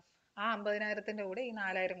അടയ്ക്കണം? ആ 50,000ത്തിന്റെ കൂടെ ഈ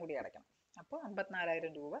 4,000 കൂടി അടയ്ക്കണം. അപ്പോൾ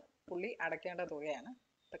 54,000 രൂപ പുള്ളി അടയ്ക്കേണ്ട തുകയാണ്.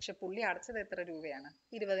 പക്ഷെ പുള്ളി അടച്ചത് എത്ര രൂപയാണ്?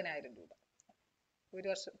 20,000 രൂപ. ഒരു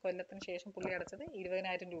കൊല്ലത്തിന് ശേഷം പുള്ളി അടച്ചത്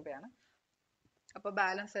 20,000 രൂപയാണ്. അപ്പൊ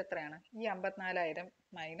ബാലൻസ് എത്രയാണ്? ഈ 54,000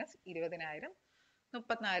 മൈനസ് 20,000,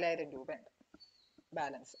 34,000 രൂപയുണ്ട്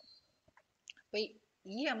ബാലൻസ്. അപ്പൊ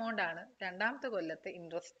ഈ എമൗണ്ട് ആണ് രണ്ടാമത്തെ കൊല്ലത്തെ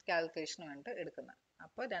ഇൻട്രസ്റ്റ് കാൽക്കുലേഷന് വേണ്ടി എടുക്കുന്നത്.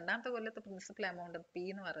 അപ്പോൾ രണ്ടാമത്തെ കൊല്ലത്തെ പ്രിൻസിപ്പൽ എമൗണ്ട് പി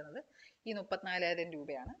എന്ന് പറയുന്നത് ഈ 34,000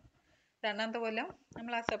 രൂപയാണ്. രണ്ടാമത്തെ കൊല്ലം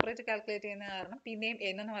നമ്മൾ ആ സെപ്പറേറ്റ് കാൽക്കുലേറ്റ് ചെയ്യുന്ന കാരണം പിന്നെയും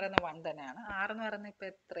എൻ എന്ന് പറയുന്ന 1 തന്നെയാണ്. ആർ എന്ന് പറയുന്നത് ഇപ്പൊ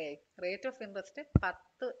എത്രയായി? റേറ്റ് ഓഫ് ഇൻട്രസ്റ്റ്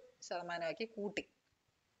 10% കൂട്ടി.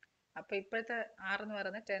 അപ്പൊ ഇപ്പോഴത്തെ ആർ എന്ന്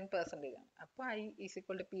പറയുന്നത് 10% ആണ്. അപ്പൊ I is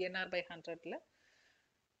equal to PNR/100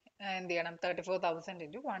 എന്ത് ചെയ്യണം? 34,000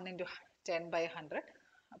 into 1 into 10/100.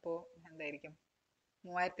 അപ്പോൾ എന്തായിരിക്കും?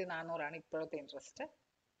 3,400 ആണ് ഇപ്പോഴത്തെ ഇൻട്രസ്റ്റ്.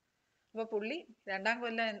 അപ്പൊ പുള്ളി രണ്ടാം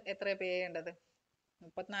കൊല്ലം എത്ര പേ ചെയ്യേണ്ടത്?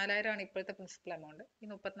 34,000 ആണ് ഇപ്പോഴത്തെ പ്രിൻസിപ്പൽ എമൗണ്ട്. ഈ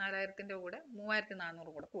 34,000ത്തിന്റെ കൂടെ 3,400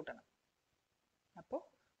 കൂടെ കൂട്ടണം. അപ്പോൾ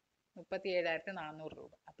 37,400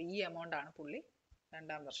 രൂപ. അപ്പൊ ഈ എമൗണ്ട് ആണ് പുള്ളി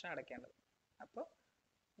രണ്ടാം വർഷം അടയ്ക്കേണ്ടത്. അപ്പോൾ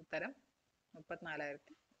ഉത്തരം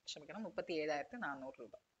 37,400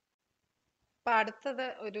 രൂപ. അപ്പൊ അടുത്തത്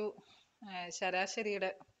ഒരു ശരാശരിയുടെ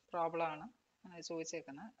പ്രോബ്ലം ആണ്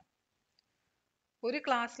ചോദിച്ചേക്കുന്നത്. ഒരു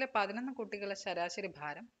ക്ലാസ്സിലെ 11 കുട്ടികളുടെ ശരാശരി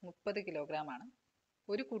ഭാരം 30 കിലോഗ്രാം ആണ്.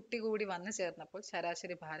 ഒരു കുട്ടി കൂടി വന്നു ചേർന്നപ്പോൾ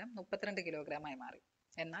ശരാശരി ഭാരം 32 കിലോഗ്രാമായി മാറി.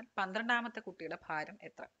 എന്നാൽ 12ാമത്തെ കുട്ടിയുടെ ഭാരം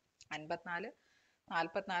എത്ര? 54,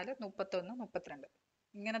 44, 31, 32.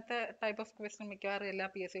 ഇങ്ങനത്തെ ടൈപ്പ് ഓഫ് ക്വസ്റ്റ്യൻ മിക്കവാറും എല്ലാ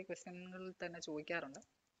PSC ക്വസ്റ്റ്യനുകളിൽ തന്നെ ചോദിക്കാറുണ്ട്.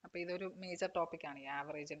 അപ്പോൾ ഇതൊരു മേജർ ടോപ്പിക്കാണ് ഈ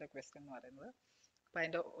ആവറേജിൻ്റെ ക്വസ്റ്റ്യൻ എന്ന് പറയുന്നത്. അപ്പോൾ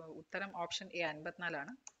അതിൻ്റെ ഉത്തരം ഓപ്ഷൻ എ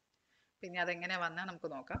 54ആണ്. പിന്നെ അതെങ്ങനെ വന്നാൽ നമുക്ക്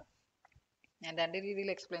നോക്കാം. ഞാൻ രണ്ട് രീതിയിൽ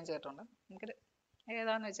എക്സ്പ്ലെയിൻ ചെയ്തിട്ടുണ്ട്. നമുക്ക്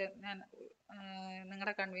ഏതാണെന്ന് വെച്ചാൽ ഞാൻ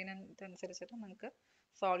നിങ്ങളുടെ കൺവീനിയൻറ്റ് അനുസരിച്ചിട്ട് നിങ്ങൾക്ക്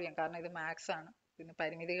സോൾവ് ചെയ്യാം. കാരണം ഇത് മാത്സ് ആണ്, പിന്നെ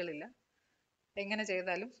പരിമിതികളില്ല. എങ്ങനെ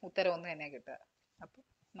ചെയ്താലും ഉത്തരം ഒന്ന് തന്നെ കിട്ടുക. അപ്പോൾ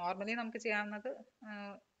നോർമലി നമുക്ക് ചെയ്യാവുന്നത്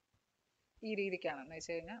ഈ രീതിക്കാണ്. എന്ന്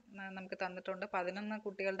വെച്ച് കഴിഞ്ഞാൽ നമുക്ക് തന്നിട്ടുണ്ട് 11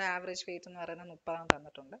 കുട്ടികളുടെ ആവറേജ് വെയിറ്റ് എന്ന് പറയുന്നത് 30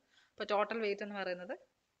 തന്നിട്ടുണ്ട്. അപ്പോൾ ടോട്ടൽ വെയിറ്റ് എന്ന് പറയുന്നത്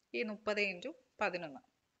ഈ 30 × 11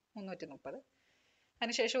 330.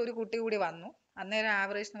 അതിനുശേഷം ഒരു കുട്ടി കൂടി വന്നു, അന്നേരം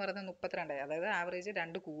ആവറേജ് എന്ന് പറയുന്നത് 32, അതായത് ആവറേജ്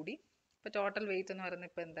 2 കൂടി. ഇപ്പോൾ ടോട്ടൽ വെയിറ്റ് എന്ന് പറയുന്നത്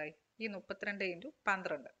ഇപ്പോൾ എന്തായി, ഈ 32 ×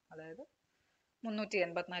 12, അതായത്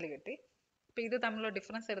 384 കിട്ടി. ഇപ്പോൾ ഇത് തമ്മിലുള്ള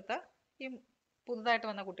ഡിഫറൻസ് എടുത്താൽ ഈ പുതുതായിട്ട്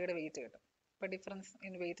വന്ന കുട്ടിയുടെ വെയിറ്റ് കിട്ടും. ഇപ്പോൾ ഡിഫറൻസ്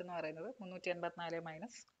ഇൻ വെയിറ്റ് എന്ന് പറയുന്നത് 384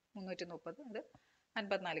 മൈനസ് 330, അത്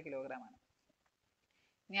 54 കിലോഗ്രാമാണ്.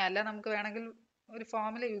 ഇനി അല്ല നമുക്ക് വേണമെങ്കിൽ ഒരു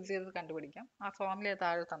ഫോർമുല യൂസ് ചെയ്ത് കണ്ടുപിടിക്കാം. ആ ഫോർമുല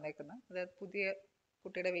താഴെ തന്നേക്കുന്നത്, അതായത് പുതിയ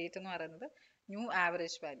കുട്ടിയുടെ വെയിറ്റ് എന്ന് പറയുന്നത് ന്യൂ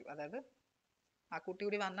ആവറേജ് വാല്യൂ, അതായത് ആ കുട്ടി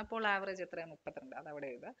കൂടി വന്നപ്പോൾ ആവറേജ് എത്രയാണ് 32, അത് അവിടെ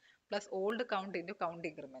എഴുതുക. Plus old count into count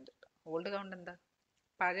increment. Old count എന്താ,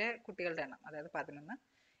 പഴയ കുട്ടികളുടെ എണ്ണം, അതായത് 11.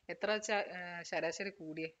 എത്ര ശരാശരി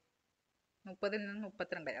കൂടിയേ, 30 നിന്ന്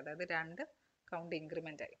 32, അതായത് 2 കൗണ്ട്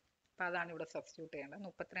ഇൻക്രിമെൻ്റ് ആയി. അപ്പോൾ അതാണ് ഇവിടെ സബ്സ്റ്റിറ്റ്യൂട്ട് ചെയ്യേണ്ടത്.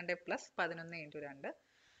 32 + 11 × 2.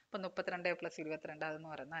 അപ്പോൾ 32 + 22 അതെന്ന്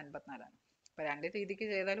പറയുന്നത് 54ആണ്. അപ്പോൾ രണ്ട് രീതിക്ക്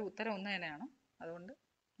ചെയ്താലും ഉത്തരം ഒന്ന് തന്നെയാണ്. അതുകൊണ്ട്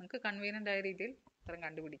നമുക്ക് കൺവീനിയൻ്റ് ആയ രീതിയിൽ ഉത്തരം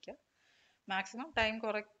കണ്ടുപിടിക്കുക. മാക്സിമം ടൈം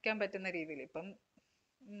കുറയ്ക്കാൻ പറ്റുന്ന രീതിയിൽ. ഇപ്പം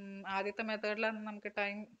ആദ്യത്തെ മെത്തേഡിലാണ് നമുക്ക്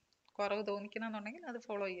ടൈം കുറവ് തോന്നിക്കുന്നുണ്ടെങ്കിൽ അത്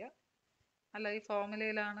ഫോളോ ചെയ്യുക. അല്ല ഈ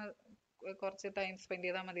ഫോർമുലയിലാണ് കുറച്ച് ടൈം സ്പെൻഡ്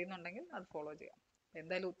ചെയ്താൽ മതി എന്നുണ്ടെങ്കിൽ അത് ഫോളോ ചെയ്യാം.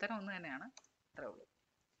 എന്തായാലും ഉത്തരം ഒന്ന് തന്നെയാണ്. അത്രേ ഉള്ളൂ.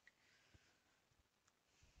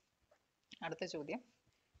 അടുത്ത ചോദ്യം,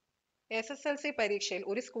 SSLC പരീക്ഷയിൽ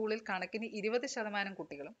ഒരു സ്കൂളിൽ കണക്കിന് 20%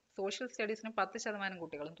 കുട്ടികളും സോഷ്യൽ സ്റ്റഡീസിന് 10%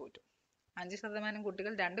 കുട്ടികളും തോറ്റു. 5%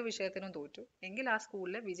 കുട്ടികൾ 2 വിഷയത്തിനും തോറ്റു എങ്കിൽ ആ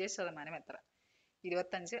സ്കൂളിലെ വിജയ ശതമാനം എത്ര?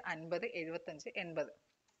 25, 50, 75, 80.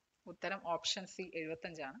 ഉത്തരം ഓപ്ഷൻ സി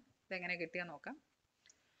 75 ആണ്. ഇതെങ്ങനെ കിട്ടിയാൽ നോക്കാം.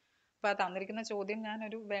 അപ്പോൾ ആ തന്നിരിക്കുന്ന ചോദ്യം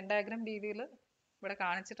ഞാനൊരു വെൻ ഡയഗ്രം രീതിയിൽ ഇവിടെ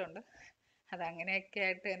കാണിച്ചിട്ടുണ്ട്. അത് അങ്ങനെയൊക്കെ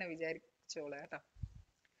ആയിട്ട് തന്നെ വിചാരിച്ചോളൂ കേട്ടോ.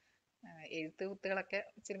 എഴുത്ത് കുത്തുകളൊക്കെ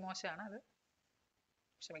ഇച്ചിരി മോശമാണ്, അത്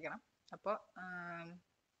ക്ഷമിക്കണം. അപ്പോൾ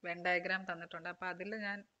വെൻ ഡയഗ്രാം തന്നിട്ടുണ്ട്. അപ്പോൾ അതിൽ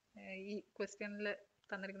ഞാൻ ഈ ക്വസ്റ്റ്യനിൽ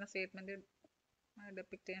തന്നിരിക്കുന്ന സ്റ്റേറ്റ്മെൻറ്റ്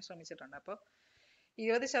ഡെപ്പിക്റ്റ് ചെയ്യാൻ ശ്രമിച്ചിട്ടുണ്ട്. അപ്പോൾ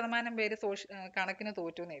 20% പേര് കണക്കിന്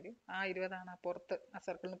തോറ്റു എന്ന് എഴുതി. ആ 20 പുറത്ത്, ആ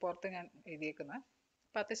സർക്കിളിന് പുറത്ത് ഞാൻ എഴുതിയേക്കുന്നത്.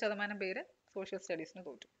 10% പേര് സോഷ്യൽ സ്റ്റഡീസിന്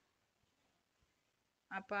തോറ്റു.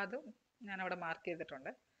 അപ്പോൾ അത് ഞാൻ അവിടെ മാർക്ക്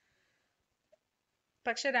ചെയ്തിട്ടുണ്ട്.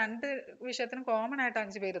 പക്ഷെ 2 വിഷയത്തിനും കോമൺ ആയിട്ട്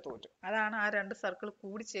 5 പേര് തോറ്റു. അതാണ് ആ 2 സർക്കിൾ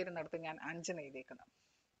കൂടിച്ചേരുന്നിടത്ത് ഞാൻ 5 എഴുതിയേക്കുന്നത്.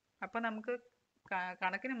 അപ്പം നമുക്ക്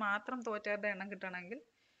കണക്കിന് മാത്രം തോറ്റവരുടെ എണ്ണം കിട്ടണമെങ്കിൽ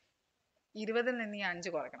 20-ൽ നിന്ന് ഈ 5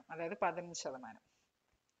 കുറയ്ക്കണം, അതായത് 15%.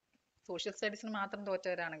 സോഷ്യൽ സ്റ്റഡീസിന് മാത്രം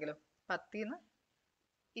തോറ്റവരാണെങ്കിലും 10-ൽ നിന്ന്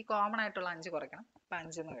ഈ കോമൺ ആയിട്ടുള്ള 5 കുറയ്ക്കണം, അപ്പം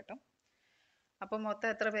 5 കിട്ടും. അപ്പം മൊത്തം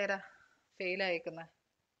എത്ര പേരാ ഫെയിൽ അയക്കുന്നത്?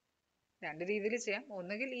 2 രീതിയിൽ ചെയ്യാം.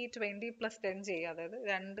 ഒന്നുകിൽ ഈ 20 + 10 ചെയ്യുക, അതായത്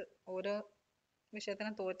 2 ഓരോ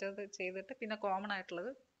വിഷയത്തിനും തോറ്റത് ചെയ്തിട്ട് പിന്നെ കോമൺ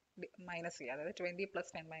ആയിട്ടുള്ളത് മൈനസ് ചെയ്യുക, അതായത് 20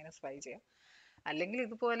 + 10 - 5 ചെയ്യാം. അല്ലെങ്കിൽ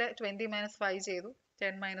ഇതുപോലെ 20 - 5 ചെയ്തു,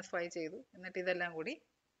 10 - 5 ചെയ്തു, എന്നിട്ട് ഇതെല്ലാം കൂടി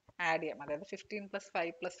ആഡ് ചെയ്യാം, അതായത് 15 +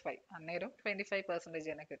 5 + 5, അന്നേരം 25%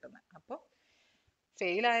 തന്നെ കിട്ടുന്നത്. അപ്പോൾ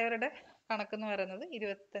ഫെയിൽ ആയവരുടെ കണക്കെന്ന് പറയുന്നത്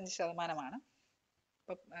 25%.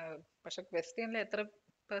 അപ്പം പക്ഷെ ക്വസ്റ്റ്യനിൽ എത്ര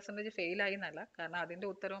പെർസെൻറ്റേജ് ഫെയിൽ ആയി എന്നല്ല, കാരണം അതിൻ്റെ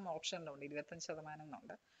ഉത്തരവും ഓപ്ഷനിലുണ്ട് 25%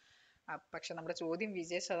 എന്നുണ്ട്. പക്ഷെ നമ്മുടെ ചോദ്യം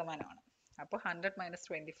വിജയ ശതമാനമാണ്. അപ്പോൾ 100 -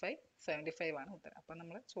 25 75 ആണ് ഉത്തരം. അപ്പം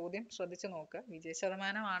നമ്മൾ ചോദ്യം ശ്രദ്ധിച്ച് നോക്കുക, വിജയ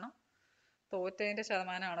ശതമാനമാണോ തോറ്റതിൻ്റെ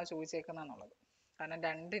ശതമാനമാണോ ചോദിച്ചേക്കുന്നത് എന്നുള്ളത്. കാരണം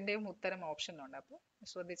രണ്ടിൻ്റെയും ഉത്തരം ഓപ്ഷനിലുണ്ട്. അപ്പോൾ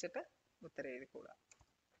ശ്രദ്ധിച്ചിട്ട് ഉത്തരം എഴുതിക്കൂടുക.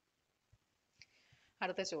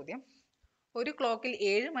 അടുത്ത ചോദ്യം, ഒരു ക്ലോക്കിൽ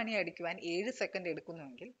 7 മണി അടിക്കുവാൻ 7 സെക്കൻഡ്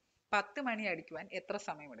എടുക്കുന്നുവെങ്കിൽ 10 മണി അടിക്കുവാൻ എത്ര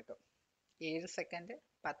സമയമെടുക്കും? 7 സെക്കൻഡ്,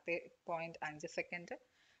 10.5 സെക്കൻഡ്,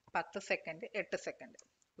 10 സെക്കൻഡ്, 8 സെക്കൻഡ്.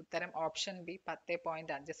 ഉത്തരം ഓപ്ഷൻ ബി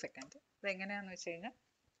 10.5 സെക്കൻഡ്. ഇതെങ്ങനെയാണെന്ന് വെച്ച് കഴിഞ്ഞാൽ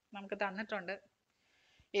നമുക്ക് തന്നിട്ടുണ്ട്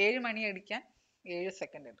 7 മണി അടിക്കാൻ 7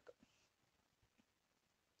 സെക്കൻഡ് എടുക്കും.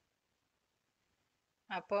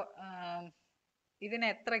 അപ്പോൾ ഇതിന്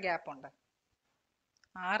എത്ര ഗ്യാപ്പ് ഉണ്ട്?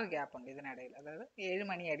 6 ഗ്യാപ്പ് ഉണ്ട് ഇതിനിടയിൽ. അതായത് 7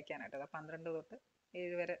 മണി അടിക്കാനായിട്ട്, അതായത് 12 തൊട്ട്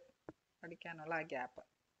 7 വരെ അടിക്കാനുള്ള ആ ഗ്യാപ്പ്,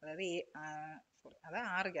 അതായത് അത്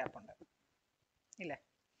 6 ഗ്യാപ്പ് ഉണ്ട് ഇല്ലേ?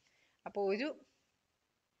 അപ്പോൾ ഒരു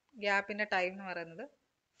ഗ്യാപ്പിൻ്റെ ടൈം എന്ന് പറയുന്നത്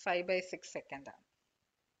 5/6 സെക്കൻഡാണ്.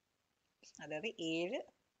 അതായത് 7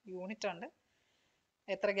 യൂണിറ്റ് ഉണ്ട്,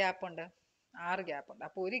 എത്ര ഗ്യാപ്പ് ഉണ്ട്? 6 ഗ്യാപ്പ് ഉണ്ട്.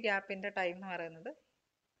 അപ്പോൾ ഒരു ഗ്യാപ്പിൻ്റെ ടൈം എന്ന് പറയുന്നത്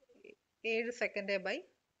 7 സെക്കൻഡ് ബൈ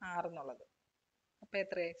 6 എന്നുള്ളത്. അപ്പോൾ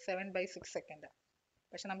എത്രയായി? 7/6 സെക്കൻഡാണ്.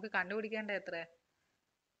 പക്ഷെ നമുക്ക് കണ്ടുപിടിക്കേണ്ട എത്ര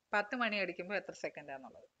 10 മണി അടിക്കുമ്പോൾ എത്ര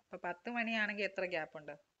സെക്കൻഡാന്നുള്ളത്. അപ്പോൾ 10 മണിയാണെങ്കിൽ എത്ര ഗ്യാപ്പ്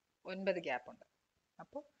ഉണ്ട്? 9 ഗ്യാപ്പ് ഉണ്ട്.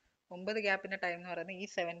 അപ്പോൾ 9 ഗ്യാപ്പിന്റെ ടൈം എന്ന് പറയുന്നത് ഈ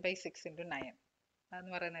 7/6 × 9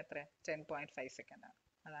 അതെന്ന് പറയുന്നത് എത്ര? 10.5 സെക്കൻഡ് ആണ്.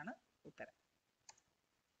 അതാണ് ഉത്തരം.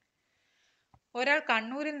 ഒരാൾ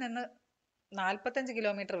കണ്ണൂരിൽ നിന്ന് 45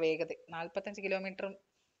 കിലോമീറ്റർ വേഗത 45 കിലോമീറ്റർ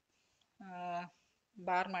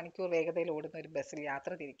ബാർ മണിക്കൂർ വേഗതയിൽ ഓടുന്ന ഒരു ബസ്സിൽ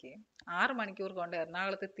യാത്ര തിരിക്കുകയും 6 മണിക്കൂർ കൊണ്ട്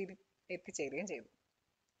എറണാകുളത്ത് എത്തിച്ചേരുകയും ചെയ്തു.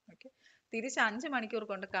 ഓക്കെ, തിരിച്ച് 5 മണിക്കൂർ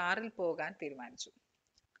കൊണ്ട് കാറിൽ പോകാൻ തീരുമാനിച്ചു.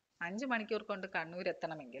 5 മണിക്കൂർ കൊണ്ട് കണ്ണൂർ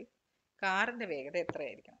എത്തണമെങ്കിൽ കാറിന്റെ വേഗത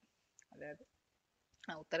എത്രയായിരിക്കണം? അതായത്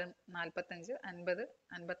ഉത്തരം 45, 50,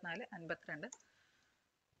 54, 52.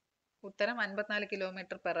 ഉത്തരം 54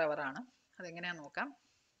 km/h ആണ്. അതെങ്ങനെയാന്ന് നോക്കാം.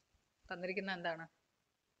 തന്നിരിക്കുന്ന എന്താണ്?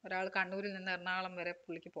 ഒരാൾ കണ്ണൂരിൽ നിന്ന് എറണാകുളം വരെ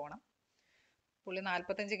പുള്ളിക്ക് പോകണം. പുള്ളി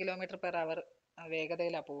 45 km/h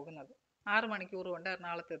വേഗതയിലാണ് പോകുന്നത്. 6 മണിക്കൂർ കൊണ്ട്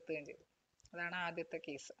എറണാകുളത്ത് എത്തുകയും ചെയ്തു. അതാണ് ആദ്യത്തെ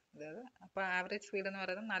കേസ്. അതായത് അപ്പോൾ ആവറേജ് സ്പീഡ് എന്ന്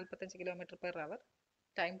പറയുന്നത് 45 km/h,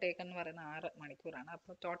 ടൈം ടേക്കൺ എന്ന് പറയുന്നത് 6 മണിക്കൂറാണ്.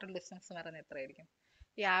 അപ്പോൾ ടോട്ടൽ ഡിസ്റ്റൻസ് എന്ന് പറയുന്നത് എത്രയായിരിക്കും?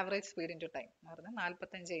 ഈ ആവറേജ് സ്പീഡ് ഇൻറ്റു ടൈം എന്ന് പറയുന്നത്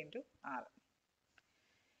 45 × 6.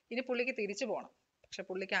 ഇനി പുള്ളിക്ക് തിരിച്ചു പോകണം. പക്ഷെ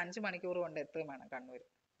പുള്ളിക്ക് 5 മണിക്കൂർ കൊണ്ട് എത്തുകയും വേണം കണ്ണൂർ.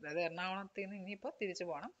 അതായത് എറണാകുളത്ത് നിന്ന് ഇനിയിപ്പോൾ തിരിച്ചു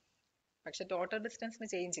പോകണം. പക്ഷെ ടോട്ടൽ ഡിസ്റ്റൻസിന്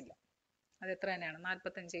ചേഞ്ച് ഇല്ല. അത് എത്ര തന്നെയാണ്?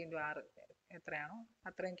 45 × 6 എത്രയാണോ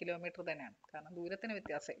അത്രയും കിലോമീറ്റർ തന്നെയാണ്. കാരണം ദൂരത്തിന്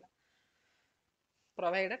വ്യത്യാസമില്ല,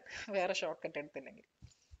 പ്രൊവൈഡഡ് വേറെ ഷോർട്ട് കട്ട് എടുത്തില്ലെങ്കിൽ.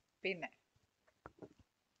 പിന്നെ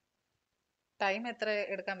ടൈം എത്ര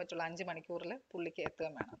എടുക്കാൻ പറ്റുള്ളൂ? 5 മണിക്കൂറിൽ പുള്ളിക്ക്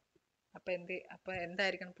എത്തുകയും വേണം. അപ്പോൾ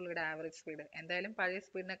എന്തായിരിക്കണം പുള്ളിയുടെ ആവറേജ് സ്പീഡ്? എന്തായാലും പഴയ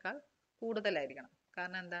സ്പീഡിനേക്കാൾ കൂടുതലായിരിക്കണം.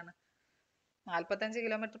 കാരണം എന്താണ്? 45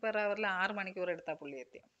 km/h 6 മണിക്കൂർ എടുത്താൽ പുള്ളി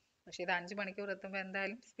എത്തിയ. പക്ഷെ ഇത് 5 മണിക്കൂർ എത്തുമ്പോൾ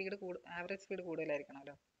എന്തായാലും ആവറേജ് സ്പീഡ്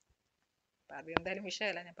കൂടുതലായിരിക്കണമല്ലോ. അപ്പം അത് എന്തായാലും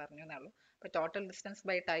വിഷയമല്ല, ഞാൻ പറഞ്ഞു എന്നേ ഉള്ളൂ. അപ്പോൾ ടോട്ടൽ ഡിസ്റ്റൻസ്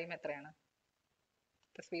ബൈ ടൈം എത്രയാണ്?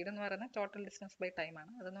 ഇപ്പോൾ സ്പീഡ് എന്ന് പറയുന്നത് ടോട്ടൽ ഡിസ്റ്റൻസ് ബൈ ടൈം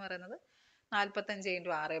ആണ്. അതെന്ന് പറയുന്നത് 45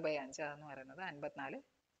 × 6/5 അതെന്ന് പറയുന്നത് 54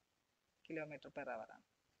 km/h ആണ്.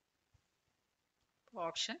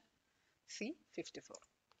 Option C 54.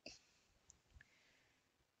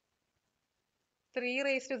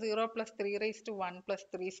 3⁻0 + 3⁻1 +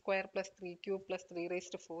 3² + 3³ + 3⁴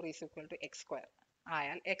 = x²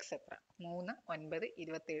 ആയാൽ x എത്ര? 3, 9,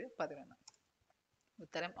 27, 11.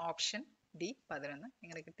 ഉത്തരം ഓപ്ഷൻ ഡി 11.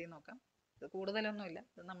 എങ്ങനെ കിട്ടി നോക്കാം. ഇത് കൂടുതലൊന്നുമില്ല.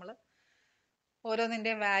 ഇത് നമ്മൾ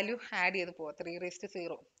ഓരോന്നിൻ്റെ വാല്യൂ ആഡ് ചെയ്ത് പോവാം.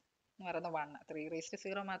 3⁻0 എന്ന് പറയുന്നത് 1.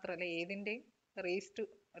 3⁻0 മാത്രമല്ല, ഏതിൻ്റെയും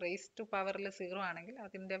റേസ് ടു പവറിൽ 0 ആണെങ്കിൽ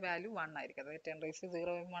അതിൻ്റെ വാല്യൂ 1 ആയിരിക്കും. അതായത്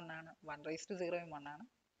 10⁻0 1 ആണ്, 1⁻0 1 ആണ്.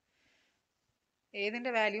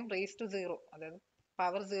 ഏതിൻ്റെ വാല്യൂം റേസ് ടു 0, അതായത്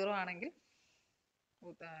പവർ 0 ആണെങ്കിൽ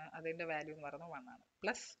അതിൻ്റെ വാല്യൂ എന്ന് പറയുന്നത് 1 ആണ്.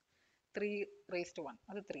 പ്ലസ് 3⁻1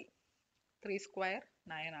 അത് 3. 3²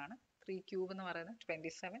 9 ആണ്. 3³ എന്ന് പറയുന്നത്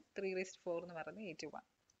 27. 3⁴ എന്ന് പറയുന്നത് 81.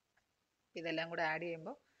 ഇതെല്ലാം കൂടെ ആഡ്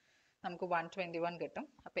ചെയ്യുമ്പോൾ നമുക്ക് 121 കിട്ടും.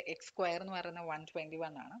 അപ്പോൾ x² എന്ന് പറയുന്നത്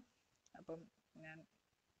 121 ആണ്. അപ്പം ഞാൻ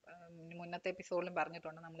മുന്നത്തെ എപ്പിസോഡിലും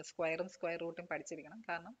പറഞ്ഞിട്ടുണ്ട്, നമ്മൾ സ്ക്വയറും സ്ക്വയർ റൂട്ടും പഠിച്ചിരിക്കണം.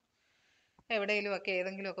 കാരണം എവിടെയെങ്കിലും ഒക്കെ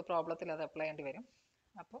ഏതെങ്കിലുമൊക്കെ പ്രോബ്ലത്തിൽ അത് അപ്ലൈ ചെയ്യേണ്ടി വരും.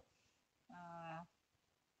 അപ്പോൾ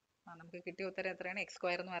നമുക്ക് കിട്ടിയ ഉത്തരം എത്രയാണ്?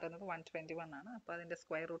 x² എന്ന് പറയുന്നത് 121 ആണ്. അപ്പോൾ അതിൻ്റെ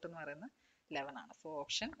സ്ക്വയർ റൂട്ട് എന്ന് പറയുന്നത് 11 ആണ്. So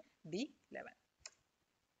option D 11.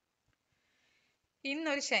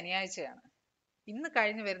 ഇന്നൊരു ശനിയാഴ്ചയാണ്. ഇന്ന്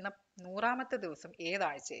കഴിഞ്ഞു വരുന്ന 100ാമത്തെ ദിവസം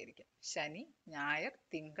ഏതാഴ്ചയായിരിക്കും? ശനി, ഞായർ,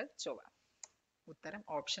 തിങ്കൾ, ചൊവ്വ. ഉത്തരം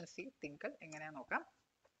ഓപ്ഷൻ സി തിങ്കൾ. എങ്ങനെയാ നോക്കാം.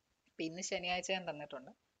 അപ്പം ഇന്ന് ശനിയാഴ്ച ഞാൻ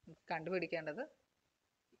തന്നിട്ടുണ്ട്. നമുക്ക് കണ്ടുപിടിക്കേണ്ടത്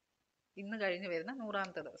ഇന്ന് കഴിഞ്ഞു വരുന്ന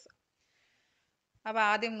 100ാമത്തെ ദിവസം. അപ്പോൾ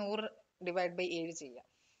ആദ്യം 100 ÷ 7 ചെയ്യാം.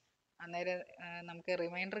 അന്നേരം നമുക്ക്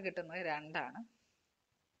റിമൈൻഡർ കിട്ടുന്നത് 2 ആണ്.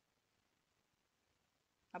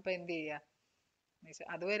 അപ്പോൾ എന്ത് ചെയ്യുക?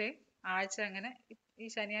 അതുവരെ ആഴ്ച അങ്ങനെ ഈ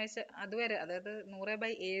ശനിയാഴ്ച അതുവരെ, അതായത്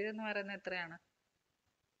 100/7 എന്ന് പറയുന്നത് എത്രയാണ്?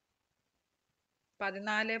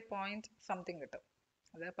 14 പോയിന്റ് സംതിങ് കിട്ടും.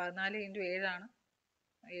 അതായത് 14 × 7 ആണ്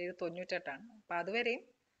 798 ആണ്. അപ്പം അതുവരെയും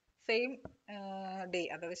സെയിം ഡേ,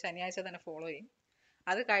 അതായത് ശനിയാഴ്ച തന്നെ ഫോളോ ചെയ്യും.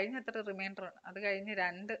 അത് കഴിഞ്ഞ് എത്ര റിമൈൻഡർ? അത് കഴിഞ്ഞ്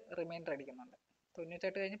 2 റിമൈൻഡർ അടിക്കുന്നുണ്ട്.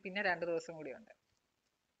 98 കഴിഞ്ഞ് പിന്നെ 2 ദിവസം കൂടിയുണ്ട്.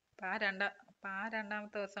 അപ്പം ആ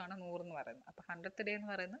രണ്ടാമത്തെ ദിവസമാണ് 100 എന്ന് പറയുന്നത്. അപ്പം 100th ഡേ എന്ന്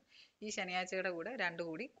പറയുന്നത് ഈ ശനിയാഴ്ചയുടെ കൂടെ 2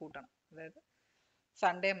 കൂടി കൂട്ടണം. അതായത്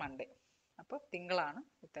സൺഡേ, മൺഡേ. അപ്പോൾ തിങ്കളാണ്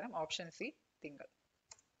ഉത്തരം. ഓപ്ഷൻ സി തിങ്കൾ.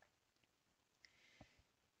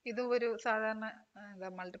 ഇത് ഒരു സാധാരണ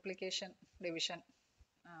മൾട്ടിപ്ലിക്കേഷൻ ഡിവിഷൻ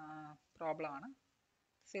പ്രോബ്ലം ആണ്.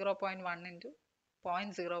 0.1 ×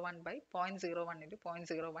 0.01 / 0.01 ×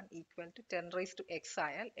 0.01 = 10⁻x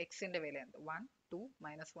ആയാൽ എക്സിന്റെ വില എന്ത്? 1, 2,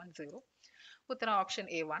 -1, 0. ഉത്തരം ഓപ്ഷൻ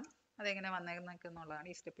എ 1. അതെങ്ങനെ വന്നേക്കുന്നുള്ളതാണ്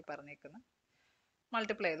ഈ സ്റ്റെപ്പിൽ പറഞ്ഞേക്കുന്നത്.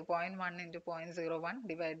 മൾട്ടിപ്ലൈ ചെയ്ത് 0.1 × 0.01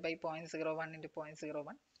 / 0.01 ×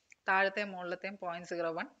 0.01. താഴത്തെയും മുകളിലത്തെയും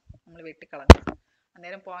 0.01 നമ്മൾ വെട്ടിക്കളഞ്ഞു.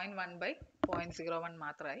 അന്നേരം 0.1/0.01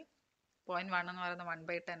 മാത്രമായി. 0.1 എന്ന് പറയുന്നത്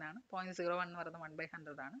 1/10 ആണ്, 0.01 എന്ന് പറയുന്നത്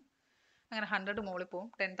 1/100 ആണ്. അങ്ങനെ 100 മുകളിൽ പോവും,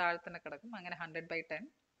 10 താഴെ തന്നെ കിടക്കും. അങ്ങനെ 100/10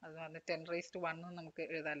 അത് പറഞ്ഞ് 10⁻1 എന്ന് നമുക്ക്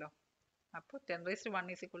എഴുതാമല്ലോ. അപ്പോൾ 10⁻1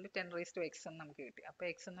 ഈസ് ഈക്വൽ ടു 10⁻x എന്ന് നമുക്ക് കിട്ടി. അപ്പോൾ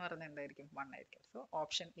x എന്ന് പറയുന്നത് എന്തായിരിക്കും? 1 ആയിരിക്കും. So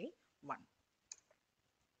option A 1.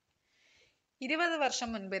 20 വർഷം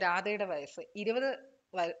മുൻപ് രാധയുടെ വയസ്സ് 20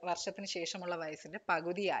 വർഷത്തിന് ശേഷമുള്ള വയസ്സിന്റെ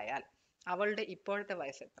പകുതിയായാൽ അവളുടെ ഇപ്പോഴത്തെ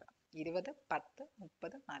വയസ്സ് എത്ര? 20, 10,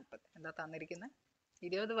 30, 40. എന്താ തന്നിരിക്കുന്നത്?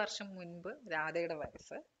 20 വർഷം മുൻപ് രാധയുടെ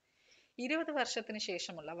വയസ്സ് 20 വർഷത്തിന്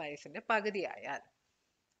ശേഷമുള്ള വയസ്സിന്റെ പകുതിയായാൽ,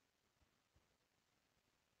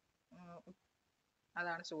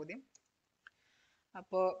 അതാണ് ചോദ്യം.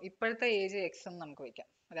 അപ്പോൾ ഇപ്പോഴത്തെ ഏജ് എക്സ് എന്ന് നമുക്ക് വയ്ക്കാം.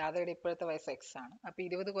 രാധയുടെ ഇപ്പോഴത്തെ വയസ്സ് എക്സ് ആണ്. അപ്പോൾ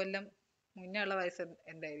 20 കൊല്ലം മുന്നേ ഉള്ള വയസ്സ്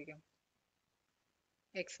എന്തായിരിക്കും?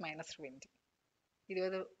 X minus 20.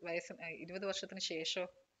 20 വർഷത്തിന് ശേഷം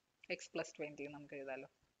എക്സ് പ്ലസ് 20 നമുക്ക് എഴുതാമല്ലോ.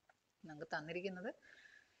 നമുക്ക് തന്നിരിക്കുന്നത്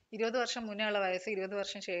 20 വർഷം മുന്നേ ഉള്ള വയസ്സ് 20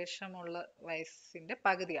 വർഷം ശേഷമുള്ള വയസ്സിന്റെ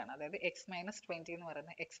പകുതിയാണ്. അതായത് എക്സ് മൈനസ് 20 എന്ന്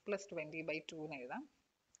പറയുന്നത് എക്സ് പ്ലസ് 20/2 എന്ന് എഴുതാം.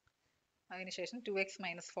 അതിനുശേഷം 2x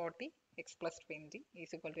minus 40 X plus 20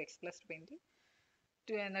 is equal to X plus 20.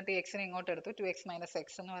 എന്നിട്ട് എക്സിനെ ഇങ്ങോട്ട് എടുത്തു. 2x മൈനസ്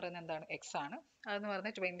എക്സ് എന്ന് പറയുന്നത് എന്താണ്? എക്സ് ആണ്. അതെന്ന്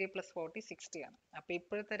പറയുന്നത് 20 + 40 60 ആണ്. അപ്പോൾ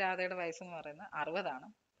ഇപ്പോഴത്തെ രാധയുടെ വയസ്സ് എന്ന് പറയുന്നത് 60 ആണ്.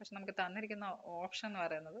 പക്ഷെ നമുക്ക് തന്നിരിക്കുന്ന ഓപ്ഷൻ എന്ന്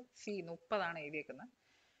പറയുന്നത് സി 30 ആണ് എഴുതിയേക്കുന്നത്.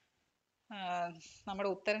 നമ്മുടെ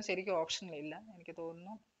ഉത്തരം ശരിക്കും ഓപ്ഷനിലില്ല. എനിക്ക്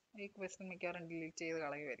തോന്നുന്നു ഈ ക്വസ്റ്റ്യൻ മിക്കവാറും ഡിലീറ്റ് ചെയ്ത്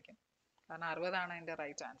കളയുമായിരിക്കും. കാരണം 60 ആണ് അതിൻ്റെ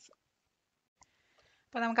റൈറ്റ് ആൻസർ.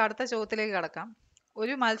 അപ്പോൾ നമുക്ക് അടുത്ത ചോദ്യത്തിലേക്ക് കടക്കാം.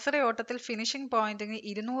 ഒരു മത്സര ഓട്ടത്തിൽ ഫിനിഷിംഗ് പോയിന്റിന്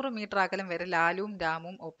 200 മീറ്റർ അകലം വരെ ലാലുവും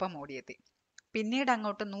രാമുവും ഒപ്പം ഓടിയെത്തി. പിന്നീട്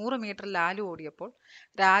അങ്ങോട്ട് 100 മീറ്റർ ലാലു ഓടിയപ്പോൾ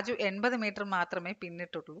രാജു 80 മീറ്റർ മാത്രമേ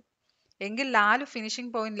പിന്നിട്ടുള്ളൂ. എങ്കിൽ ലാലു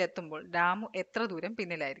ഫിനിഷിംഗ് പോയിന്റിൽ എത്തുമ്പോൾ രാമു എത്ര ദൂരം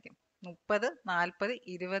പിന്നിലായിരിക്കും? 30, 40,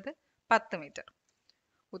 20, 10 മീറ്റർ.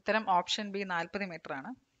 ഉത്തരം ഓപ്ഷൻ ബി 40 മീറ്റർ ആണ്.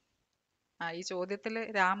 ഈ ചോദ്യത്തിൽ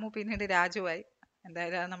രാമു പിന്നീട് രാജുവായി.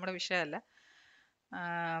 എന്തായാലും അത് നമ്മുടെ വിഷയമല്ല.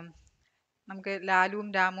 നമുക്ക് ലാലുവും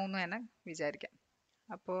രാമുവും എന്ന് തന്നെ വിചാരിക്കാം.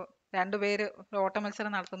 അപ്പോൾ രണ്ടുപേര് ഓട്ട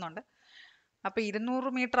മത്സരം നടത്തുന്നുണ്ട്. അപ്പോൾ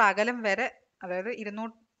 200 മീറ്റർ അകലം വരെ, അതായത്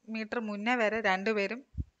 200 മീറ്റർ മുന്നേ വരെ രണ്ടുപേരും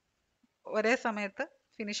ഒരേ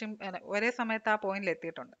സമയത്ത് ആ പോയിന്റിൽ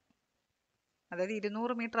എത്തിയിട്ടുണ്ട്. അതായത്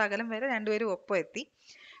 200 മീറ്റർ അകലം വരെ രണ്ടുപേരും ഒപ്പം എത്തി.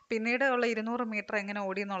 പിന്നീട് ഉള്ള 200 മീറ്റർ എങ്ങനെ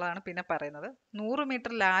ഓടി എന്നുള്ളതാണ് പിന്നെ പറയുന്നത്. 100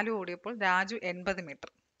 മീറ്റർ ലാലു ഓടിയപ്പോൾ രാജു 80 മീറ്റർ.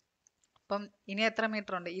 അപ്പം ഇനി എത്ര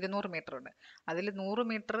മീറ്റർ ഉണ്ട്? 200 മീറ്റർ ഉണ്ട്. അതിൽ 100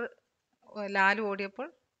 മീറ്റർ ലാലു ഓടിയപ്പോൾ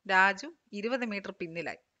രാജു 20 മീറ്റർ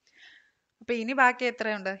പിന്നിലായി. അപ്പൊ ഇനി ബാക്കി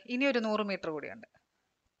എത്രയുണ്ട്? ഇനി ഒരു 100 മീറ്റർ കൂടിയുണ്ട്.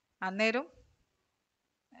 അന്നേരം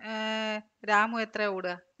രാമു എത്ര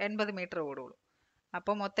ഓടുക? 80 മീറ്റർ ഓടുള്ളൂ.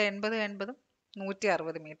 അപ്പോൾ മൊത്തം 80 80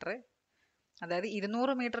 160 മീറ്റർ. അതായത്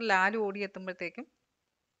 200 മീറ്റർ ലാലു ഓടിയെത്തുമ്പോഴത്തേക്കും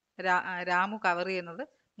രാമു കവർ ചെയ്യുന്നത്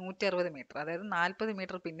 160 മീറ്റർ. അതായത് 40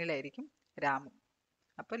 മീറ്റർ പിന്നിലായിരിക്കും രാമു.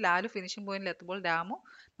 അപ്പോൾ ലാലു ഫിനിഷിംഗ് പോയിന്റിൽ എത്തുമ്പോൾ രാമു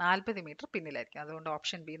 40 മീറ്റർ പിന്നിലായിരിക്കും. അതുകൊണ്ട്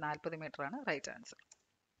ഓപ്ഷൻ ബി 40 മീറ്റർ ആണ് റൈറ്റ് ആൻസർ.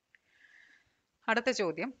 അടുത്ത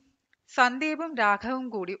ചോദ്യം. സന്ദീപും രാഘവും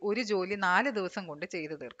കൂടി ഒരു ജോലി 4 ദിവസം കൊണ്ട്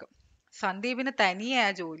ചെയ്തു തീർക്കും. സന്ദീപിന് തനിയെ ആ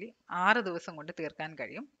ജോലി 6 ദിവസം കൊണ്ട് തീർക്കാൻ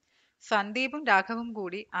കഴിയും. സന്ദീപും രാഘവും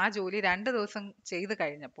കൂടി ആ ജോലി 2 ദിവസം ചെയ്തു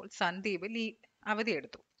കഴിഞ്ഞപ്പോൾ സന്ദീപ്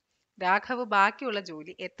അവധിയെടുത്തു. രാഘവ് ബാക്കിയുള്ള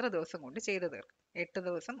ജോലി എത്ര ദിവസം കൊണ്ട് ചെയ്തു തീർക്കും? 8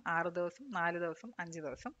 ദിവസം, 6 ദിവസം, 4 ദിവസം, 5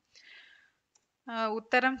 ദിവസം.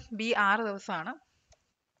 ഉത്തരം ബി 6 ദിവസമാണ്.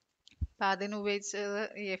 അപ്പം അതിനുപയോഗിച്ചത്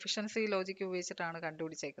ഈ എഫിഷ്യൻസി ലോജിക്ക് ഉപയോഗിച്ചിട്ടാണ്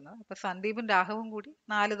കണ്ടുപിടിച്ചേക്കുന്നത്. അപ്പം സന്ദീപും രാഘവും കൂടി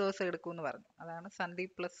 4 ദിവസം എടുക്കുമെന്ന് പറഞ്ഞു. അതാണ്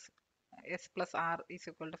Sandeep plus S plus R is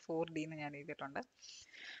equal to 4D എന്ന് ഞാൻ എഴുതിയിട്ടുണ്ട്.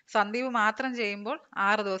 സന്ദീപ് മാത്രം ചെയ്യുമ്പോൾ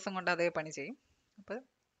 6 ദിവസം കൊണ്ട് അതേ പണി ചെയ്യും. അപ്പോൾ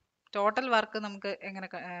ടോട്ടൽ വർക്ക് നമുക്ക് എങ്ങനെ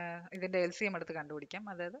ഇതിൻ്റെ LCM എടുത്ത് കണ്ടുപിടിക്കാം.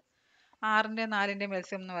 അതായത് 6ൻ്റെയും 4ൻ്റെയും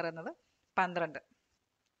LCM എന്ന് പറയുന്നത് 12,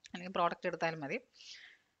 അല്ലെങ്കിൽ പ്രോഡക്റ്റ് എടുത്താലും മതി.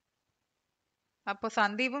 അപ്പോൾ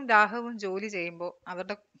സന്ദീപും രാഘവും ജോലി ചെയ്യുമ്പോൾ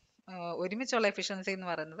അവരുടെ ഒരുമിച്ചുള്ള എഫിഷ്യൻസി എന്ന്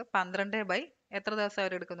പറയുന്നത് 12 എത്ര ദിവസം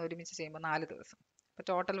അവരെടുക്കുന്നു ഒരുമിച്ച് ചെയ്യുമ്പോൾ? 4 ദിവസം. അപ്പോൾ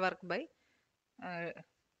total work by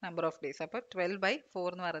number of days. അപ്പോൾ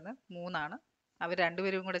 12/4 എന്ന് പറയുന്നത് 3 ആണ്. അവർ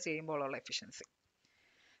രണ്ടുപേരും കൂടെ ചെയ്യുമ്പോൾ ഉള്ള എഫിഷ്യൻസി.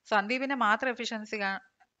 സന്ദീപിന്റെ മാത്രം എഫിഷ്യൻസി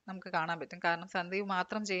നമുക്ക് കാണാൻ പറ്റും. കാരണം സന്ദീപ്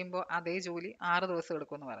മാത്രം ചെയ്യുമ്പോൾ അതേ ജോലി 6 ദിവസം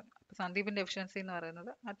എടുക്കുമെന്ന് പറഞ്ഞു. അപ്പോൾ സന്ദീപിന്റെ എഫിഷ്യൻസി എന്ന്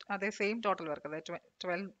പറയുന്നത് അതേ സെയിം ടോട്ടൽ വർക്ക്, അതായത്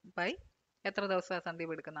 12 എത്ര ദിവസമാണ്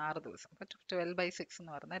സന്ദീപ് എടുക്കുന്നത്? 6 ദിവസം. അപ്പോൾ 12/6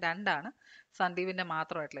 എന്ന് പറയുന്നത് 2 ആണ് സന്ദീപിന്റെ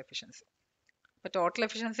മാത്രമായിട്ടുള്ള എഫിഷ്യൻസി. അപ്പോൾ ടോട്ടൽ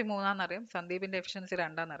എഫിഷ്യൻസി 3 അറിയാം, സന്ദീപിന്റെ എഫിഷ്യൻസി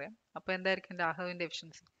 2 അറിയാം. അപ്പോൾ എന്തായിരിക്കും രാഘവിന്റെ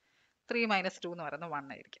എഫിഷ്യൻസി? 3 - 2 എന്ന് പറയുന്നത് 1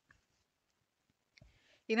 ആയിരിക്കും.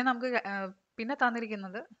 ഇനി നമുക്ക് പിന്നെ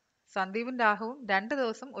തന്നിരിക്കുന്നത് സന്ദീപും രാഘവും 2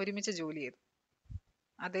 ദിവസം ഒരുമിച്ച് ജോലി ചെയ്തു.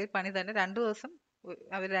 അതേ പണി തന്നെ 2 ദിവസം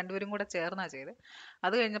അവർ രണ്ടുപേരും കൂടെ ചേർന്നാണ് ചെയ്ത്.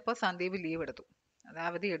 അത് കഴിഞ്ഞപ്പോൾ സന്ദീപ് ലീവ് എടുത്തു, അത്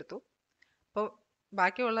അവധി എടുത്തു. അപ്പോൾ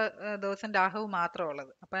ബാക്കിയുള്ള ദിവസം രാഹുവ് മാത്രമേ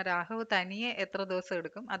ഉള്ളത്. അപ്പൊ രാഹുവ് തനിയെ എത്ര ദിവസം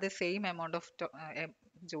എടുക്കും, അത് സെയിം എമൗണ്ട് ഓഫ്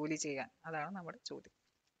ജോലി ചെയ്യാൻ, അതാണ് നമ്മുടെ ചോദ്യം.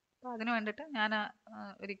 അപ്പൊ അതിന് വേണ്ടിയിട്ട് ഞാൻ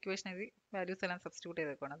ഒരു ഇക്വേഷൻ എഴുതി വാല്യൂസ് എല്ലാം സബ്സ്റ്റിറ്റ്യൂട്ട്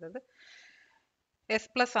ചെയ്തേക്കാണ്. അതായത് എസ്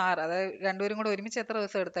പ്ലസ് ആർ, അതായത് രണ്ടുപേരും കൂടെ ഒരുമിച്ച് എത്ര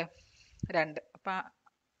ദിവസം എടുത്തേ, 2. അപ്പൊ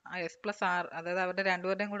ആ എസ് പ്ലസ് ആർ, അതായത് അവരുടെ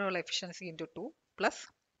രണ്ടുപേരുടെയും കൂടെ ഉള്ള എഫിഷ്യൻസി ഇൻറ്റു 2 പ്ലസ്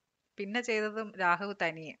പിന്നെ ചെയ്തതും രാഹുവ്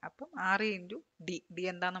തനിയെ, അപ്പം 6 ഇൻറ്റു ഡി. ഡി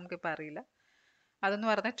എന്താന്ന് നമുക്കിപ്പോൾ അറിയില്ല. അതെന്ന്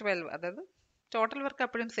പറഞ്ഞാൽ 12. അതായത് ടോട്ടൽ വർക്ക്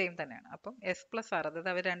അപ്പോഴും സെയിം തന്നെയാണ്. അപ്പം എസ് പ്ലസ് ആർ, അതായത്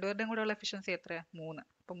അവർ രണ്ടുപേരുടെയും കൂടെ ഉള്ള എഫിഷ്യൻസി എത്രയാണ്, 3.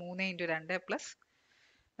 അപ്പം 3 ഇൻറ്റു 2 പ്ലസ്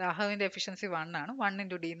രാഹുവിൻ്റെ എഫിഷ്യൻസി 1 ആണ്. 1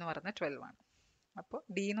 ഇൻറ്റു ഡി എന്ന് പറയുന്നത് 12 ആണ്. അപ്പോൾ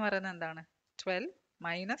ഡി എന്ന് പറയുന്നത് എന്താണ്, 12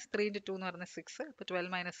 മൈനസ് 3 ഇൻറ്റു 2 എന്ന് പറയുന്നത് 6. അപ്പോൾ 12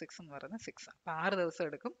 മൈനസ് 6 എന്ന് പറയുന്നത് 6. അപ്പോൾ 6 ദിവസം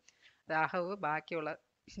എടുക്കും രാഹുവ് ബാക്കിയുള്ള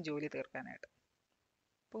ജോലി തീർക്കാനായിട്ട്.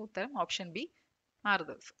 അപ്പോൾ ഉത്തരം ഓപ്ഷൻ ബി, 6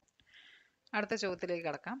 ദിവസം. അടുത്ത ചോദ്യത്തിലേക്ക്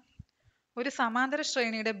കടക്കാം. ഒരു സമാന്തര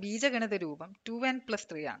ശ്രേണിയുടെ ബീജഗണിത രൂപം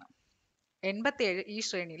 2n+3 ആണ്. 87 ഈ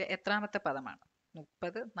ശ്രേണിയിലെ എത്രാമത്തെ പദമാണ്?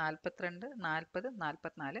 30, 42, 40,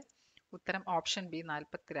 44. ഉത്തരം ഓപ്ഷൻ ബി,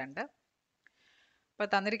 42. അപ്പോൾ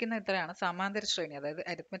തന്നിരിക്കുന്ന ഇത്രയാണ് സമാന്തര ശ്രേണി, അതായത്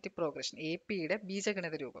അരിത്മെറ്റിക് പ്രോഗ്രഷൻ എ പിയുടെ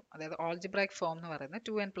ബീജഗണിത രൂപം, അതായത് ഓൾജിബ്രായിക് ഫോം എന്ന് പറയുന്നത്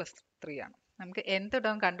 2n+3 ആണ്. നമുക്ക് nth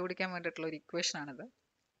ടേം കണ്ടുപിടിക്കാൻ വേണ്ടിയിട്ടുള്ള ഒരു ഇക്വേഷൻ ആണിത്.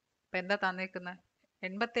 അപ്പോൾ എന്താ തന്നിരിക്കുന്നത്,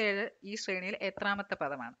 87 ഈ ശ്രേണിയിൽ എത്രാമത്തെ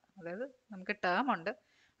പദമാണ്, അതായത് നമുക്ക് ടേം ഉണ്ട്,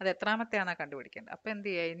 അത് എത്രാമത്തെയാണെന്നാണ് കണ്ടുപിടിക്കേണ്ടത്. അപ്പോൾ എന്ത്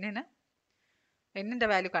ചെയ്യുക, എന്നിൻ്റെ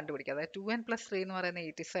വാല്യൂ കണ്ടുപിടിക്കുക. അതായത് 2n+3 എന്ന് പറയുന്നത്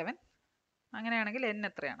 87. അങ്ങനെയാണെങ്കിൽ n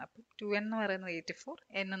എത്രയാണ്, അപ്പം 2n എന്ന് പറയുന്നത് 84,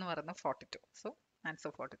 n എന്ന് പറയുന്നത് 42. So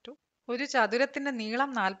answer 42. ഒരു ചതുരത്തിന്റെ നീളം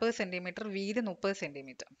 40 സെന്റിമീറ്റർ, വീതി 30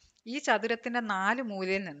 സെന്റിമീറ്റർ. ഈ ചതുരത്തിന്റെ 4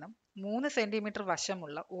 മൂലയിൽ നിന്നും 3 സെന്റിമീറ്റർ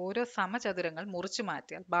വശമുള്ള ഓരോ സമചതുരങ്ങൾ മുറിച്ചു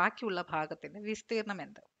മാറ്റിയാൽ ബാക്കിയുള്ള ഭാഗത്തിന്റെ വിസ്തീർണം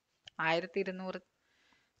എന്ത്? 1200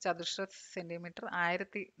 ചതുരശ്ര സെന്റിമീറ്റർ,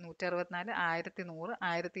 1164, 1100,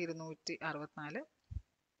 1264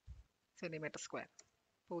 സെന്റിമീറ്റർ സ്ക്വയർ.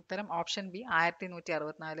 അപ്പോൾ ഉത്തരം ഓപ്ഷൻ ബി,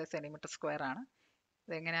 1164 സെന്റിമീറ്റർ സ്ക്വയർ ആണ്.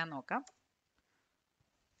 ഇതെങ്ങനെയാണെന്ന് നോക്കാം.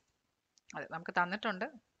 അതെ, നമുക്ക് തന്നിട്ടുണ്ട്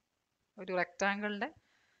ഒരു റെക്റ്റാങ്കിളിന്റെ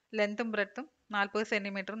ലെങ്തും ബ്രെഡ്ത്തും 40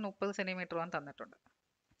 സെന്റിമീറ്ററും 30 സെന്റിമീറ്ററും തന്നിട്ടുണ്ട്.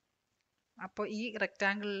 അപ്പോൾ ഈ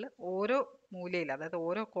റെക്റ്റാങ്കിളിൽ ഓരോ മൂലയിൽ, അതായത്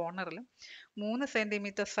ഓരോ കോർണറിലും 3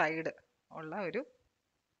 സെന്റിമീറ്റർ സൈഡ് ഉള്ള ഒരു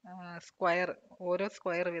സ്ക്വയർ, ഓരോ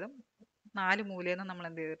സ്ക്വയർ വീതം 4 മൂലയിൽ നിന്ന് നമ്മൾ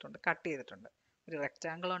എന്ത് ചെയ്തിട്ടുണ്ട്, കട്ട് ചെയ്തിട്ടുണ്ട്. ഒരു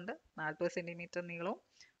റെക്റ്റാങ്കിൾ ഉണ്ട്, 40 സെന്റിമീറ്റർ നീളവും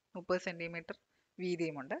 30 സെന്റിമീറ്റർ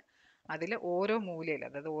വീതിയുമുണ്ട്. അതിൽ ഓരോ മൂലയിൽ,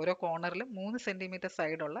 അതായത് ഓരോ കോർണറിലും 3 സെന്റിമീറ്റർ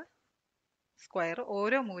സൈഡുള്ള സ്ക്വയർ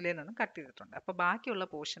ഓരോ മൂലയിൽ നിന്നും കട്ട് ചെയ്തിട്ടുണ്ട്. അപ്പോൾ ബാക്കിയുള്ള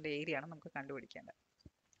പോർഷന്റെ ഏരിയ ആണ് നമുക്ക് കണ്ടുപിടിക്കേണ്ടത്.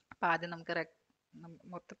 അപ്പോൾ ആദ്യം നമുക്ക്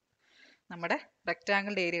മൊത്തം നമ്മുടെ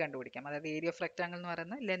റെക്റ്റാങ്കിളിന്റെ ഏരിയ കണ്ടുപിടിക്കാം. അതായത് ഏരിയ ഓഫ് റെക്റ്റാങ്കിൾ എന്ന്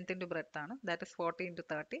പറയുന്നത് ലെങ്ത് ഇൻറ്റു ബ്രെഡ്ത്ത് ആണ്. That is 40 into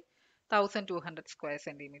 30, 1200 square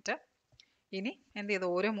centimetre. ഇനി എന്ത് ചെയ്തു,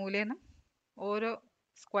 ഓരോ മൂലയിൽ നിന്നും ഓരോ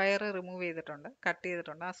സ്ക്വയർ റിമൂവ് ചെയ്തിട്ടുണ്ട്, കട്ട്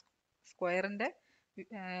ചെയ്തിട്ടുണ്ട്. ആ സ്ക്വയറിന്റെ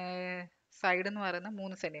സൈഡ് എന്ന് പറയുന്നത്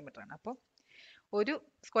 3 സെന്റിമീറ്റർ ആണ്. അപ്പോൾ ഒരു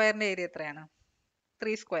സ്ക്വയറിന്റെ ഏരിയ എത്രയാണ്,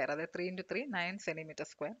 3 സ്ക്വയർ, അതായത് 3 ഇൻറ്റു 3 9 സെന്റിമീറ്റർ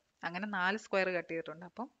സ്ക്വയർ. അങ്ങനെ 4 സ്ക്വയർ കട്ട് ചെയ്തിട്ടുണ്ട്.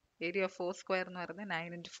 അപ്പം ഏരിയ ഓഫ് 4 സ്ക്വയർ എന്ന് പറയുന്നത്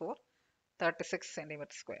 9 ഇൻറ്റു 4 36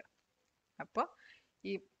 സെന്റിമീറ്റർ സ്ക്വയർ. അപ്പോൾ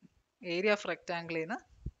ഈ ഏരിയ ഓഫ് റെക്റ്റാങ്കിളിൽ നിന്ന്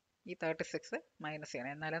ഈ 36 മൈനസ്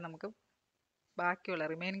ചെയ്യണം, എന്നാലേ നമുക്ക് ബാക്കിയുള്ള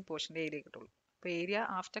റിമൈനിങ് പോർഷൻ്റെ ഏരിയ കിട്ടുള്ളൂ. അപ്പോൾ area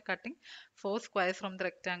after cutting 4 squares from the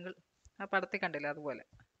rectangle, ആ പടത്തിൽ കണ്ടില്ല അതുപോലെ.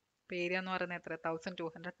 അപ്പോൾ ഏരിയ എന്ന് പറയുന്നത് എത്ര,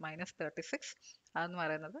 1200 മൈനസ് 36, അതെന്ന്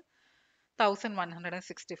പറയുന്നത്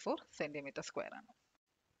 1164 സെന്റിമീറ്റർ സ്ക്വയർ ആണ്.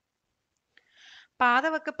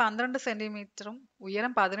 പാദവക്ക് 12 സെന്റിമീറ്ററും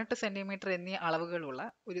ഉയരം 18 സെന്റിമീറ്റർ എന്നീ അളവുകളുള്ള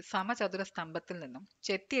ഒരു സമചതുര സ്തംഭത്തിൽ നിന്നും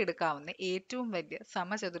ചെത്തിയെടുക്കാവുന്ന ഏറ്റവും വലിയ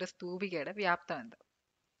സമചതുര സ്തൂപികയുടെ വ്യാപ്തം എന്ത്?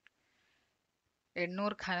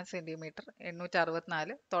 800 ഘന സെന്റിമീറ്റർ,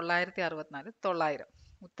 864, 964, 900.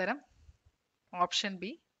 ഉത്തരം ഓപ്ഷൻ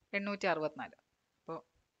ബി, 864. അപ്പോൾ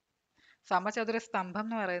സമചതുര സ്തംഭം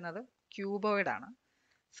എന്ന് പറയുന്നത് ക്യൂബോയിഡ് ആണ്.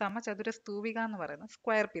 സമചതുര സ്തൂപിക എന്ന് പറയുന്നത്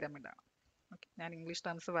സ്ക്വയർ പിരമിഡ് ആണ്. ഓക്കെ, ഞാൻ ഇംഗ്ലീഷ്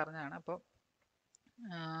ടേംസ് പറഞ്ഞതാണ്. അപ്പോൾ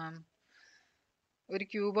ഒരു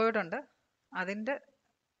ക്യൂബോയിഡ് ഉണ്ട്, അതിൻ്റെ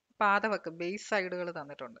പാദവക്ക് ബേസ് സൈഡുകൾ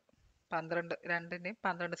തന്നിട്ടുണ്ട്. 12 രണ്ടിൻ്റെയും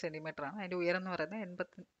 12 സെന്റിമീറ്റർ ആണ്. അതിൻ്റെ ഉയരം എന്ന് പറയുന്നത്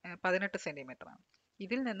 18 സെന്റിമീറ്റർ ആണ്.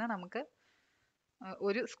 ഇതിൽ നിന്ന് നമുക്ക്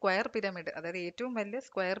ഒരു സ്ക്വയർ പിരമിഡ്, അതായത് ഏറ്റവും വലിയ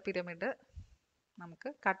സ്ക്വയർ പിരമിഡ് നമുക്ക്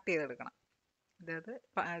കട്ട് ചെയ്തെടുക്കണം. അതായത്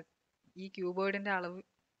ഈ ക്യൂബോയിഡിൻ്റെ അളവ്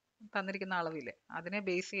തന്നിരിക്കുന്ന അളവില്ലേ, അതിനെ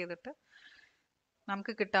ബേസ് ചെയ്തിട്ട്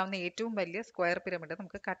നമുക്ക് കിട്ടാവുന്ന ഏറ്റവും വലിയ സ്ക്വയർ പിരമിഡ്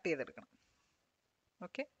നമുക്ക് കട്ട് ചെയ്തെടുക്കണം.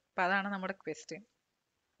 ഓക്കെ, അപ്പോൾ അതാണ് നമ്മുടെ ക്വസ്റ്റ്യൻ.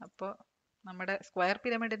 അപ്പോൾ നമ്മുടെ സ്ക്വയർ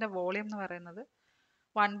പിരമിഡിൻ്റെ വോളിയം എന്ന് പറയുന്നത്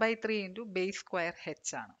 1/3 ഇൻറ്റു ബേസ് സ്ക്വയർ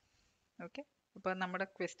ഹെച്ച് ആണ്. ഓക്കെ, അപ്പോൾ നമ്മുടെ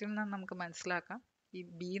ക്വസ്റ്റ്യനിൽ നിന്ന് നമുക്ക് മനസ്സിലാക്കാം ഈ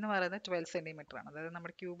ബി എന്ന് പറയുന്നത് 12 സെന്റിമീറ്റർ ആണ്. അതായത്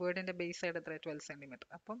നമ്മുടെ ക്യൂബോയിഡിൻ്റെ ബേസ് സൈഡ് എത്ര, 12 സെന്റിമീറ്റർ.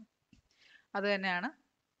 അപ്പം അത് തന്നെയാണ്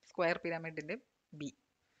സ്ക്വയർ പിരമിഡിൻ്റെ ബി.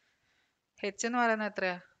 ഹെച്ച് എന്ന് പറയുന്നത്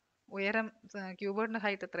എത്രയാ, ഉയരം ക്യൂബോയിഡിൻ്റെ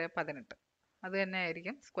ഹൈറ്റ് എത്രയാണ്? 18. അത് തന്നെ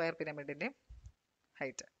ആയിരിക്കും സ്ക്വയർ പിരമിഡിൻ്റെ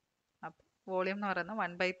ഹൈറ്റ്. അപ്പോൾ വോളിയം എന്ന് പറയുന്നത്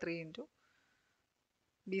 1/3 ഇൻറ്റു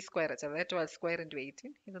ബി സ്ക്വയർ വെച്ച്, അതായത് 12 സ്ക്വയർ ഇൻറ്റു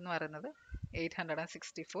 18. ഇതെന്ന് പറയുന്നത്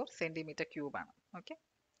 864 സെൻറ്റിമീറ്റർ ക്യൂബാണ്. ഓക്കെ,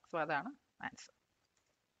 സോ അതാണ് ആൻസർ.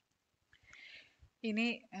 ഇനി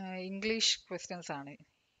ഇംഗ്ലീഷ് ക്വസ്റ്റ്യൻസ് ആണ്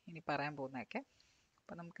ഇനി പറയാൻ പോകുന്നതൊക്കെ.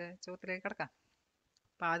 അപ്പോൾ നമുക്ക് ചോദ്യത്തിലേക്ക് കിടക്കാം.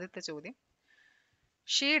 അപ്പോൾ ആദ്യത്തെ ചോദ്യം,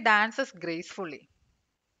 she dances gracefully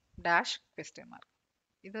dash question mark.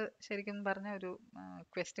 ഇത് ശരിക്കും പറഞ്ഞ ഒരു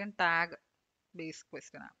ക്വസ്റ്റ്യൻ ടാഗ് ബേസ്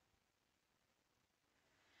ക്വസ്റ്റ്യൻ ആണ്.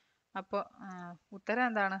 അപ്പോൾ ഉത്തരം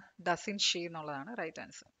എന്താണ്? ഡസിൻ ഷീ എന്നുള്ളതാണ് റൈറ്റ്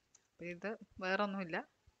ആൻസർ. അപ്പോൾ ഇത് വേറൊന്നുമില്ല,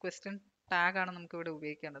 ക്വസ്റ്റ്യൻ ടാഗ് ആണ് നമുക്ക് ഇവിടെ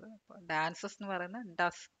ഉപയോഗിക്കേണ്ടത്. അപ്പോൾ ഡാൻസസ് എന്ന് പറയുന്നത്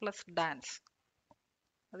ഡസ് പ്ലസ് ഡാൻസ്,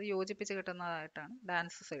 അത് യോജിപ്പിച്ച് കിട്ടുന്നതായിട്ടാണ്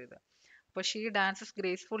ഡാൻസസ് എഴുതുക. അപ്പോൾ ഷീ ഡാൻസസ്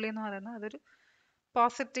ഗ്രേസ്ഫുള്ളി എന്ന് പറയുന്നത് അതൊരു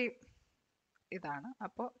പോസിറ്റീവ് ഇതാണ്.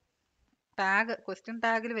 അപ്പോൾ ടാഗ് ക്വസ്റ്റ്യൻ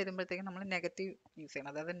ടാഗിൽ വരുമ്പോഴത്തേക്കും നമ്മൾ നെഗറ്റീവ് യൂസ് ചെയ്യണം,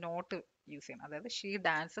 അതായത് നോട്ട് യൂസ് ചെയ്യണം. അതായത് she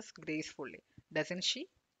dances gracefully, dozen she,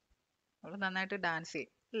 അവൾ നന്നായിട്ട് ഡാൻസ്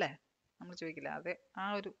ചെയ്യും അല്ലേ, നമ്മൾ ചോദിക്കില്ല, അതെ ആ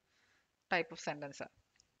ഒരു ടൈപ്പ് ഓഫ് സെൻറ്റൻസ് ആണ്.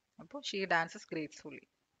 അപ്പോൾ she dances gracefully,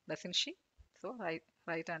 dozen she, so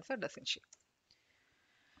right answer dozen she.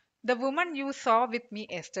 The woman you saw with me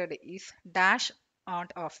yesterday is dash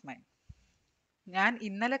aunt of mine. ഞാൻ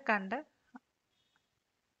ഇന്നലെ കണ്ട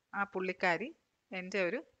ആ പുള്ളിക്കാരി എൻ്റെ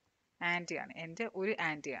ഒരു ആൻറ്റിയാണ്, എൻ്റെ ഒരു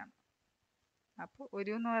ആൻറ്റിയാണ്. അപ്പോൾ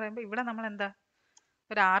ഒരു എന്ന് പറയുമ്പോൾ ഇവിടെ നമ്മൾ എന്താ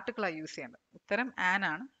ഒരു ആർട്ടിക്കിളാണ് യൂസ് ചെയ്യേണ്ടത്. ഉത്തരം ആൻ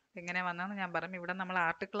ആണ്. എങ്ങനെ വന്നതെന്ന് ഞാൻ പറഞ്ഞു. ഇവിടെ നമ്മൾ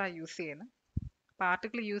ആർട്ടിക്കിളാണ് യൂസ് ചെയ്യുന്നത്. അപ്പോൾ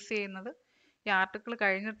ആർട്ടിക്കിൾ യൂസ് ചെയ്യുന്നത് ഈ ആർട്ടിക്കിൾ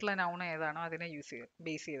കഴിഞ്ഞിട്ടുള്ള നൗൺ ഏതാണോ അതിനെ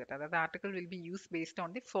ബേസ് ചെയ്തിട്ട്, അതായത് article will be use based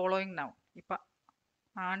on the following noun. ഇപ്പം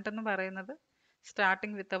ആണ്ട് എന്ന് പറയുന്നത്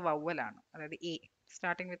സ്റ്റാർട്ടിങ് വിത്ത് എ വവ്വലാണ്, അതായത് എ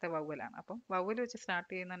സ്റ്റാർട്ടിങ് വിത്ത് എ വവ്വലാണ്. അപ്പം വവ്വൽ വെച്ച് സ്റ്റാർട്ട്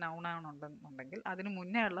ചെയ്യുന്ന നൗൺ ആണെന്നുണ്ടെങ്കിൽ അതിന്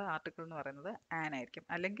മുന്നേ ഉള്ള ആർട്ടിക്കിൾ എന്ന് പറയുന്നത് ആൻ ആയിരിക്കും,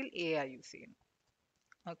 അല്ലെങ്കിൽ എ ആ യൂസ് ചെയ്യുന്നത്.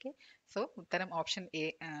 ഓക്കെ, സോ ഉത്തരം ഓപ്ഷൻ എ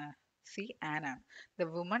സി ആൻ ആണ്. The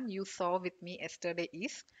woman you so with me yesterday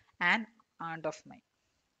is an ആണ്ട് of mine.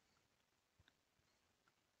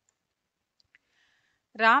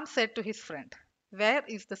 Ram said to his friend, where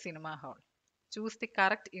is the cinema hall? Choose the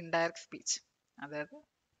correct indirect speech. അതായത്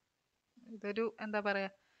ഇതൊരു എന്താ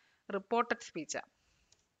പറയുക, reported സ്പീച്ചാണ്.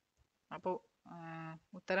 അപ്പോൾ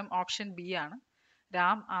ഉത്തരം option B ആണ്.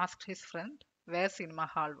 Ram asked his friend where cinema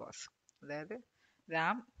hall was. അതായത്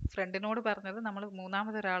രാം ഫ്രണ്ടിനോട് പറഞ്ഞത് നമ്മൾ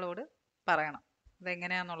മൂന്നാമതൊരാളോട് പറയണം.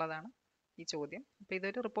 അതെങ്ങനെയാണെന്നുള്ളതാണ് ഈ ചോദ്യം. അപ്പോൾ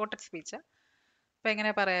ഇതൊരു റിപ്പോർട്ടഡ് സ്പീച്ചാണ്. അപ്പോൾ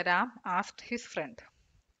എങ്ങനെ പറയാം? Ram asked his friend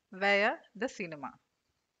where the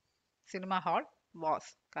cinema hall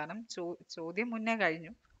was. കാരണം ചോദ്യം മുന്നേ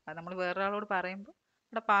കഴിഞ്ഞു, അത് നമ്മൾ വേറൊരാളോട് പറയുമ്പോൾ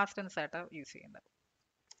ഇവിടെ പാസ്റ്റ് ടെൻസ് ആയിട്ടാണ് യൂസ് ചെയ്യേണ്ടത്.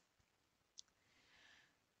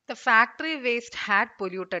 The factory waste had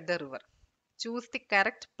polluted the river. Choose the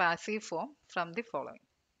correct passive form from the following.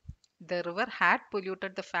 The river had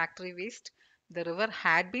polluted the factory waste. The river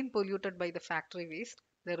had been polluted by the factory waste.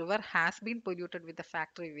 The river has been polluted with the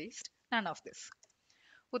factory waste. None of this.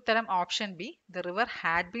 ഉത്തരം option B, the river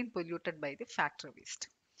had been polluted by the factory waste.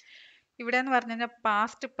 ഇവിടെ എന്ന് പറഞ്ഞു കഴിഞ്ഞാൽ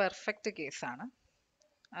past perfect കേസാണ്.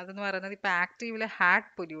 അതെന്ന് പറയുന്നത് ഇപ്പോൾ ആക്റ്റീവിലെ had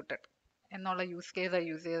polluted എന്നുള്ള യൂസ് കേസാണ്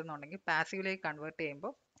യൂസ് ചെയ്തെന്നുണ്ടെങ്കിൽ പാസീവിലേക്ക് കൺവേർട്ട്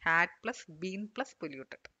ചെയ്യുമ്പോൾ had plus been plus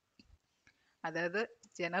polluted. അതായത്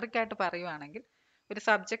ജനറിക് ആയിട്ട് പറയുവാണെങ്കിൽ ഒരു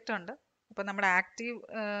സബ്ജക്റ്റ് ഉണ്ട്, അപ്പോൾ നമ്മുടെ ആക്റ്റീവ്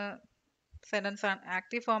സെൻറ്റൻസ് ആണ്,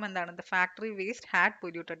 ആക്റ്റീവ് ഫോം എന്താണ്? The factory waste had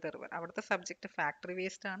polluted the river. അവിടുത്തെ സബ്ജക്റ്റ് ഫാക്ടറി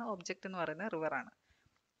വേസ്റ്റ് ആണ്, ഒബ്ജക്റ്റ് എന്ന് പറയുന്നത് റിവർ ആണ്.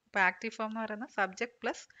 അപ്പോൾ ആക്റ്റീവ് ഫോം എന്ന് പറയുന്നത് subject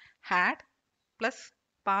plus had plus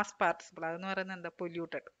past participle, അതെന്ന് പറയുന്നത് എന്താ?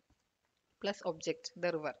 Polluted plus object the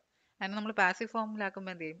river. അതിന് നമ്മൾ പാസീവ്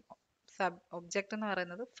ഫോമിലാക്കുമ്പോൾ എന്ത് ചെയ്യും? ഒബ്ജക്റ്റ് എന്ന്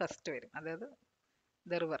പറയുന്നത് ഫസ്റ്റ് വരും, അതായത്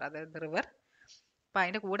ദ റിവർ, അതായത് റിവർ. അപ്പം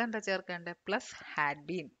അതിൻ്റെ കൂടെ എന്താ ചേർക്കേണ്ടത്? Plus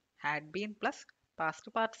had been plus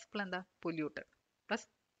past participle എന്താ? പൊല്യൂട്ടഡ് പ്ലസ്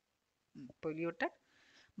പൊല്യൂട്ടഡ്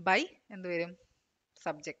ബൈ എന്ത് വരും?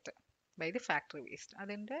 Subject by the factory waste.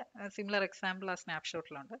 അതിൻ്റെ സിമിലർ എക്സാമ്പിൾ ആ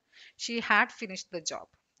സ്നാപ്ഷോട്ടിലുണ്ട്. She had finished the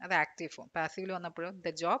job, അത് ആക്റ്റീവ് ഫോം. പാസീവിൽ വന്നപ്പോഴും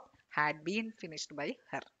the job had been finished by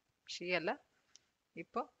her. She അല്ല,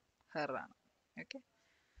 ഇപ്പോൾ her ആണ്. Okay.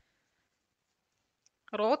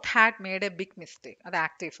 റോത്ത് had made A big mistake, അത്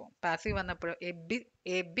ആക്റ്റീവ് ഫോം. പാസീവ് വന്നപ്പോഴും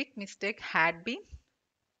A big mistake had been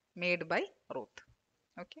made by റോത്ത്.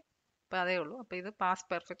 Okay, അപ്പോൾ അതേ ഉള്ളൂ. അപ്പോൾ ഇത് പാസ്റ്റ്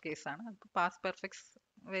പെർഫെക്റ്റ് കേസാണ്. അപ്പോൾ പാസ്റ്റ് പെർഫെക്റ്റ്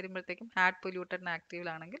വരുമ്പോഴത്തേക്കും ഹാഡ് പൊല്യൂട്ടഡ്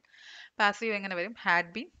ആക്റ്റീവിലാണെങ്കിൽ പാസീവ് എങ്ങനെ വരും?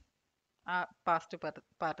 Had been past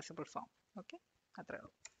participle form. Okay, അത്രേ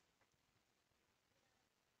ഉള്ളൂ.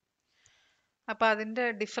 അപ്പോൾ അതിൻ്റെ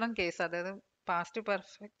ഡിഫറെൻറ്റ് കേസ്, അതായത് പാസ്റ്റ്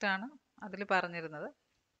പെർഫെക്റ്റ് ആണ് അതിൽ പറഞ്ഞിരുന്നത്,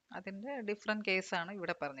 അതിൻ്റെ ഡിഫറെൻറ്റ് കേസാണ്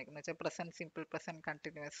ഇവിടെ പറഞ്ഞിരിക്കുന്നത്. വെച്ചാൽ പ്രസൻറ്റ് സിമ്പിൾ, പ്രസൻറ്റ്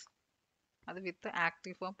കണ്ടിന്യൂസ്, അത് വിത്ത്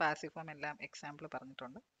ആക്റ്റീവ് ഫോം പാസീവ് ഫോം എല്ലാം എക്സാമ്പിൾ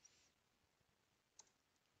പറഞ്ഞിട്ടുണ്ട്.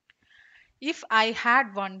 If I had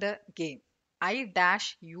won the game, I dash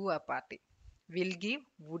you a party. Will give,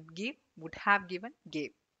 would have given,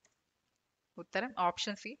 gave. ഉത്തരം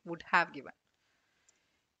option C would have given.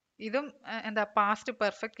 ഇതും എന്താ past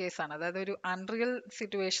perfect കേസാണ്. അതായത് ഒരു unreal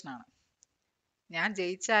situation ആണ്. ഞാൻ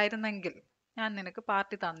ജയിച്ചായിരുന്നെങ്കിൽ ഞാൻ നിനക്ക്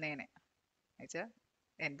പാർട്ടി തന്നേനെ. എന്നുവെച്ചാൽ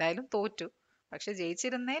എന്തായാലും തോറ്റു, പക്ഷെ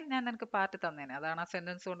ജയിച്ചിരുന്നേൽ ഞാൻ നിനക്ക് പാർട്ടി തന്നേനെ. അതാണ് ആ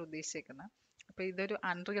സെന്റൻസ് കൊണ്ട് ഉദ്ദേശിക്കുന്നത്. അപ്പൊ ഇതൊരു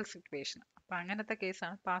അൺറിയൽ സിറ്റുവേഷൻ. അപ്പൊ അങ്ങനത്തെ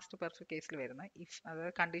കേസാണ് പാസ്റ്റ് പെർഫെക്റ്റ് കേസിൽ വരുന്നത്. ഇഫ്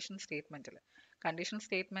അതായത് കണ്ടീഷൻ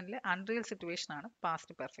സ്റ്റേറ്റ്മെന്റിൽ അൺറിയൽ സിറ്റുവേഷൻ ആണ്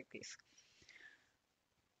പാസ്റ്റ് പെർഫെക്റ്റ് കേസ്.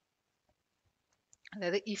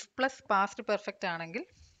 അതായത് ഇഫ് പ്ലസ് പാസ്റ്റ് പെർഫെക്റ്റ് ആണെങ്കിൽ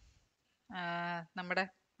നമ്മുടെ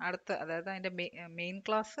അടുത്ത, അതായത് അതിന്റെ മെയിൻ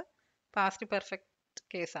ക്ലാസ് പാസ്റ്റ് പെർഫെക്റ്റ്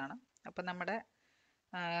കേസാണ്. അപ്പൊ നമ്മുടെ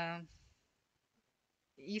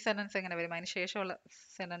ഈ സെന്റൻസ് എങ്ങനെ വരും? അതിന് ശേഷമുള്ള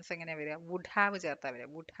സെന്റൻസ് എങ്ങനെ വരിക? വുഡ് ഹാവ് ചേർത്താ വരിക.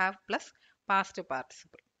 Would have plus past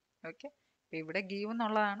participle. Okay, അപ്പൊ ഇവിടെ ഗീവ്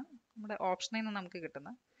എന്നുള്ളതാണ് നമ്മുടെ ഓപ്ഷനിൽ നിന്ന് നമുക്ക്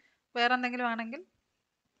കിട്ടുന്നത്. വേറെ എന്തെങ്കിലും ആണെങ്കിൽ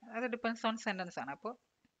അത് ഡിപ്പെൻസ് ഓൺ സെന്റൻസ് ആണ്. അപ്പോൾ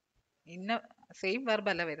ഇന്ന സെയിം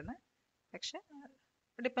വെർബ് അല്ല വരുന്നത്, പക്ഷെ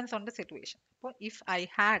ഡിപ്പെൻസ് ഓൺ ദ സിറ്റുവേഷൻ. അപ്പോൾ ഇഫ് ഐ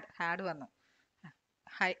ഹാഡ് വന്നു,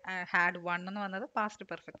 ഹാഡ് വൺ എന്ന് വന്നത് പാസ്റ്റ്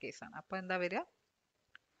പെർഫെക്റ്റ് കേസാണ്. അപ്പോൾ എന്താ വരിക?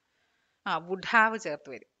 വുഡ് ഹാവ് ചേർത്ത്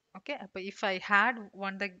വരും. ഓക്കെ, അപ്പൊ if I had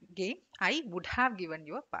one the game I would have given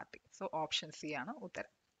your party. So option C ആണ്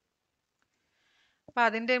ഉത്തരം. അപ്പൊ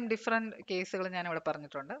അതിന്റെയും ഡിഫറെന്റ് കേസുകൾ ഞാൻ ഇവിടെ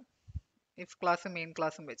പറഞ്ഞിട്ടുണ്ട്, ഇഫ് ക്ലാസ്സും മെയിൻ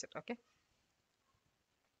ക്ലാസ്സും വെച്ചിട്ട്. Okay,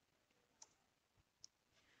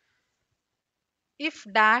 if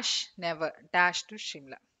dash never dash to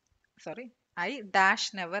Shimla, sorry, I dash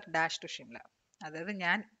never dash to Shimla. അതായത്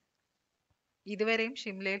ഞാൻ ഇതുവരെയും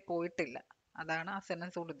ഷിംലയിൽ പോയിട്ടില്ല, അതാണ് ആ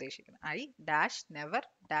സെന്റൻസ് കൊണ്ട് ഉദ്ദേശിക്കുന്നത്. I dash never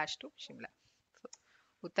dash to Shimla.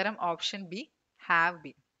 ഉത്തരം option B, have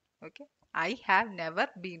been. Okay, I have never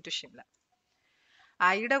been to Shimla.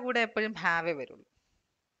 ഐയുടെ കൂടെ എപ്പോഴും ഹാവേ വരുള്ളൂ.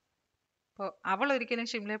 അപ്പോൾ അവൾ ഒരിക്കലും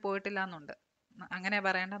ഷിംലയിൽ പോയിട്ടില്ല എന്നുണ്ട്, അങ്ങനെ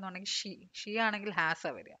പറയേണ്ടെന്നുണ്ടെങ്കിൽ ഷീ ആണെങ്കിൽ ഹാസ്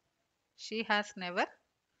ആ വരിക. She has never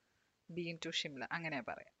been to Shimla അങ്ങനെ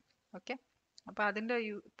പറയാം. ഓക്കെ, അപ്പോൾ അതിൻ്റെ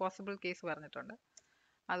പോസിബിൾ കേസ് പറഞ്ഞിട്ടുണ്ട്.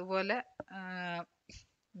 അതുപോലെ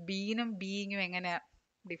ബീനും ബീയിങ്ങും എങ്ങനെ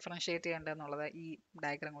ഡിഫറൻഷിയേറ്റ് ചെയ്യേണ്ടതെന്നുള്ളത് ഈ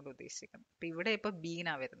ഡയഗ്രാം കൊണ്ട് ഉദ്ദേശിക്കുന്നത്. ഇപ്പം ഇവിടെ ഇപ്പോൾ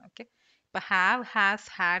ബീനാ വരുന്നത്. ഓക്കെ, ഇപ്പം ഹാവ്, ഹാസ്,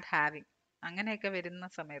 ഹാഡ്, ഹാവിങ് അങ്ങനെയൊക്കെ വരുന്ന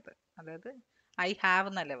സമയത്ത്, അതായത് ഐ ഹാവ്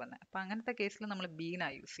എന്നല്ലേ വന്നത്, അപ്പം അങ്ങനത്തെ കേസിൽ നമ്മൾ ബീനാ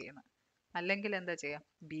യൂസ് ചെയ്യുന്നത്. അല്ലെങ്കിൽ എന്താ ചെയ്യുക?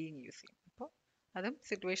 ബീയിങ് യൂസ് ചെയ്യും. അപ്പോൾ അതും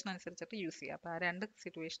സിറ്റുവേഷൻ അനുസരിച്ചിട്ട് യൂസ് ചെയ്യുക. അപ്പോൾ ആ രണ്ട്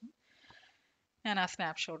സിറ്റുവേഷനും ഞാൻ ആ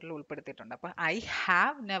സ്നാപ്ഷോട്ടിൽ ഉൾപ്പെടുത്തിയിട്ടുണ്ട്. അപ്പോൾ I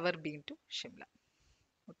have never been to Shimla.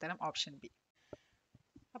 ഉത്തരം ഓപ്ഷൻ ബി.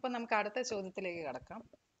 അപ്പോൾ നമുക്ക് അടുത്ത ചോദ്യത്തിലേക്ക് കടക്കാം.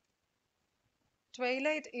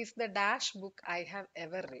 Twilight is the dash book I have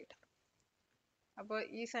ever read. അപ്പോൾ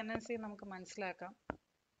ഈ സെന്റൻസിൽ നമുക്ക് മനസ്സിലാക്കാം,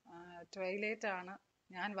 ട്വൈലൈറ്റ് ആണ്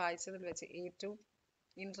ഞാൻ വായിച്ചതിൽ വെച്ച് ഏറ്റവും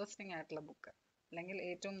ഇൻട്രസ്റ്റിംഗ് ആയിട്ടുള്ള ബുക്ക്, അല്ലെങ്കിൽ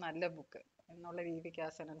ഏറ്റവും നല്ല ബുക്ക് എന്നുള്ള രീതിക്ക് ആ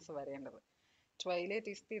സെന്റൻസ് വരേണ്ടത്. Twilight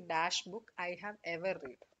is the dash book I have ever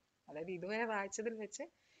read. അതായത് ഇതുവരെ വായിച്ചതിൽ വെച്ച്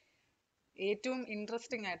ഏറ്റവും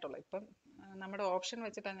ഇൻട്രസ്റ്റിംഗ് ആയിട്ടുള്ള, ഇപ്പം നമ്മുടെ ഓപ്ഷൻ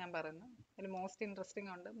വെച്ചിട്ടാണ് ഞാൻ പറയുന്നത്. അതിൽ മോസ്റ്റ്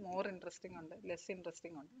ഇൻട്രസ്റ്റിംഗ് ഉണ്ട്, മോർ ഇൻട്രസ്റ്റിംഗ് ഉണ്ട്, ലെസ്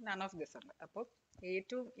ഇൻട്രസ്റ്റിംഗ് ഉണ്ട്, നൺ ഓഫ് ദിസ് ഉണ്ട്. അപ്പോൾ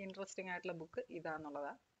ഏറ്റവും ഇൻട്രസ്റ്റിംഗ് ആയിട്ടുള്ള ബുക്ക്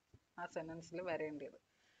ഇതാന്നുള്ളതാണ് ആ സെന്റൻസിൽ വരേണ്ടത്.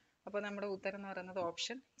 അപ്പോൾ നമ്മുടെ ഉത്തരം എന്ന് പറയുന്നത്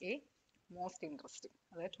ഓപ്ഷൻ എ, മോസ്റ്റ് ഇൻട്രസ്റ്റിംഗ്.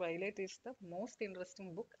 അതായത് twilight is the most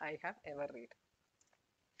interesting book I have ever read.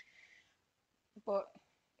 ഇപ്പോൾ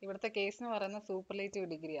ഇവിടുത്തെ കേസ് എന്ന് പറയുന്നത് സൂപ്പർലേറ്റീവ്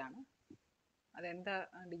ഡിഗ്രി ആണ്. അതെന്താ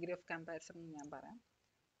ഡിഗ്രി ഓഫ് കമ്പാരിസൺ എന്ന് ഞാൻ പറയാം.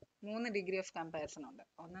 3 ഡിഗ്രി ഓഫ് കമ്പാരിസൺ ഉണ്ട്.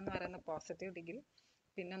 ഒന്നെന്ന് പറയുന്നത് പോസിറ്റീവ് ഡിഗ്രി,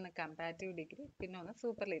 പിന്നൊന്ന് കമ്പാരിറ്റീവ് ഡിഗ്രി, പിന്നെ ഒന്ന്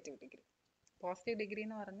സൂപ്പർലേറ്റീവ് ഡിഗ്രി. പോസിറ്റീവ് ഡിഗ്രി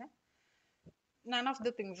എന്ന് പറഞ്ഞാൽ none of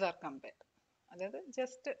the things are compared. അതായത്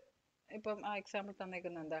ജസ്റ്റ് ഇപ്പം ആ എക്സാമ്പിൾ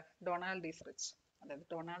തന്നേക്കുന്നത് എന്താ? Donald is rich. അതായത്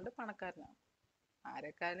ഡൊണാൾഡ് പണക്കാരനാണ്.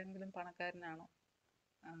 ആരെക്കാരെങ്കിലും പണക്കാരനാണോ?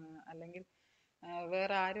 അല്ലെങ്കിൽ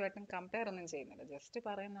വേറെ ആരുമായിട്ടും കമ്പയർ ഒന്നും ചെയ്യുന്നില്ല, ജസ്റ്റ്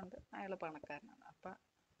പറയുന്നുണ്ട് അയാൾ പണക്കാരനാണ്. അപ്പം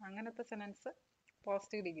അങ്ങനത്തെ സെനൻസ്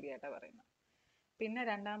പോസിറ്റീവ് ഡിഗ്രി ആയിട്ടാണ് പറയുന്നത്. പിന്നെ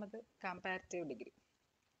രണ്ടാമത് കമ്പാരിറ്റീവ് ഡിഗ്രി.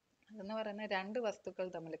 അതെന്ന് പറയുന്നത് 2 വസ്തുക്കൾ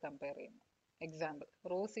തമ്മിൽ കമ്പയർ ചെയ്യുന്നു. Example,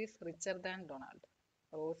 rose is richer than Donald.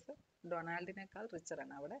 Rose ഡൊണാൾഡിനേക്കാൾ richer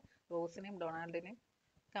ആണ്. അവിടെ റോസിനെയും ഡൊണാൾഡിനെയും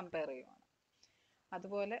കമ്പയർ ചെയ്യുവാണ്.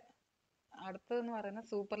 അതുപോലെ അടുത്തതെന്ന് പറയുന്നത്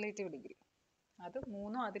സൂപ്പർലേറ്റീവ് ഡിഗ്രി. അത്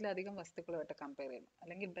 3ഓ അതിലധികം വസ്തുക്കളുമായിട്ട് കമ്പയർ ചെയ്യുന്നു,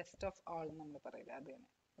 അല്ലെങ്കിൽ ബെസ്റ്റ് ഓഫ് ആൾ നമ്മൾ പറയില്ല, അത് തന്നെ.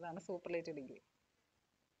 അതാണ് superlative degree.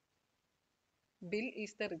 Bill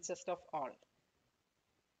is the richest of all.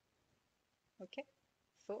 Okay,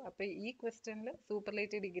 so അപ്പോൾ ഈ ക്വസ്റ്റ്യനിൽ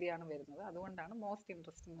സൂപ്പർലേറ്റീവ് ഡിഗ്രി ആണ് വരുന്നത്. അതുകൊണ്ടാണ് മോസ്റ്റ്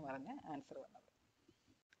ഇൻട്രസ്റ്റിംഗ് എന്ന് പറഞ്ഞ ആൻസർ വന്നത്.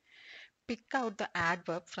 Pick out the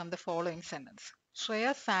adverb from the following sentence. Shreya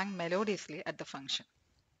sang melodiously at the function.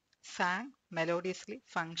 sang melodiously,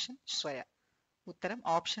 function, Shreya. ഉത്തരം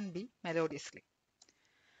ഓപ്ഷൻ ബി, melodiously.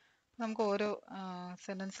 നമുക്ക് ഓരോ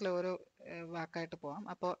സെന്റൻസിൽ ഓരോ വാക്കായിട്ട് പോവാം.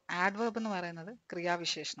 അപ്പോൾ ആഡ്വേർബ് എന്ന് പറയുന്നത്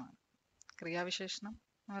ക്രിയാവിശേഷണമാണ്. ക്രിയാവിശേഷണം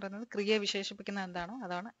എന്ന് പറയുന്നത് ക്രിയയെ വിശേഷിപ്പിക്കുന്ന എന്താണോ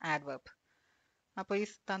അതാണ് ആഡ്വേർബ്. അപ്പോൾ ഈ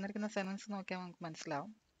തന്നിരിക്കുന്ന സെന്റൻസ് നോക്കിയാൽ നമുക്ക്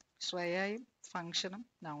മനസ്സിലാവും. ശ്രേയയും ഫംഗ്ഷനും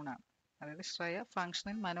നൗണാണ്. അതായത് ശ്രേയ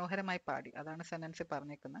ഫംഗ്ഷനിൽ മനോഹരമായി പാടി, അതാണ് സെന്റൻസിൽ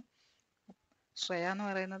പറഞ്ഞേക്കുന്നത്. ശ്രേയ എന്ന്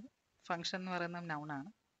പറയുന്നത് ഫംഗ്ഷൻ എന്ന് പറയുന്നത് നൗണാണ്.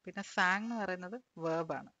 പിന്നെ സാങ് എന്ന് പറയുന്നത്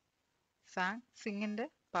വേർബാണ്. സാങ് സിങ്ങിന്റെ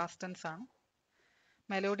പാസ്റ്റ് ടെൻസ് ആണ്.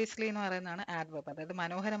 മെലോഡിയസ്ലി എന്ന് പറയുന്നതാണ് ആഡ്വർബ്, അതായത്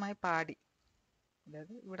മനോഹരമായി പാടി.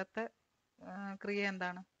 അതായത് ഇവിടുത്തെ ക്രിയ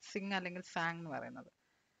എന്താണ്? സിങ് അല്ലെങ്കിൽ സാങ് എന്ന് പറയുന്നത്.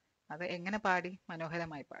 അത് എങ്ങനെ പാടി?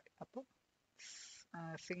 മനോഹരമായി പാടി. അപ്പോൾ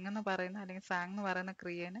സിങ് എന്ന് പറയുന്ന അല്ലെങ്കിൽ സാങ് എന്ന് പറയുന്ന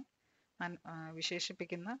ക്രിയനെ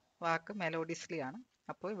വിശേഷിപ്പിക്കുന്ന വാക്ക് മെലോഡിയസ്ലി ആണ്.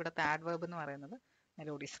 അപ്പോൾ ഇവിടുത്തെ ആഡ്വർബ് എന്ന് പറയുന്നത്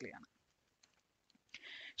മെലോഡിയസ്ലി ആണ്.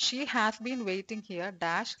 She has been waiting here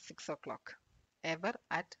dash 6 o'clock ever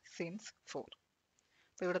at since 4.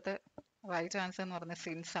 അപ്പോൾ ഇവിടുത്തെ റൈറ്റ് ആൻസർ എന്ന് പറഞ്ഞ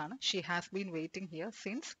സിൻസ് ആണ്. She has been waiting here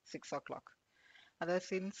since 6 o'clock. അതായത്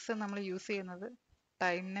സിൻസ് നമ്മൾ യൂസ് ചെയ്യുന്നത്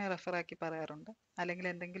ടൈമിനെ റെഫർ ആക്കി പറയാറുണ്ട്, അല്ലെങ്കിൽ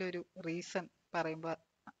എന്തെങ്കിലും ഒരു റീസൺ പറയുമ്പോൾ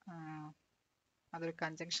അതൊരു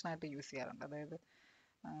കൺജങ്ഷൻ ആയിട്ട് യൂസ് ചെയ്യാറുണ്ട്. അതായത്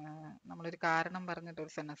നമ്മളൊരു കാരണം പറഞ്ഞിട്ട്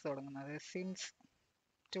ഒരു സെന്റൻസ് തുടങ്ങുന്നത്, അതായത് since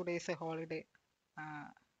 2 days A holiday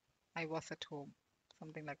I was at home,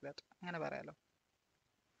 something like that, അങ്ങനെ പറയാലോ.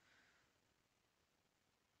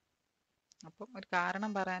 അപ്പം ഒരു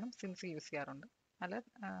കാരണം പറയാനും സിൻസ് യൂസ് ചെയ്യാറുണ്ട്, അല്ല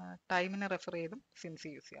ടൈമിനെ റെഫർ ചെയ്തും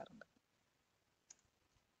സിൻസ് യൂസ് ചെയ്യാറുണ്ട്.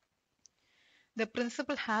 The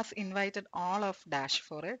principal has invited all of dash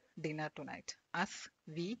for a dinner tonight. Us,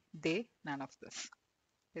 we, they, none of this.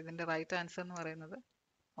 ഇതിന്റെ റൈറ്റ് ആൻസർ എന്ന് പറയുന്നത്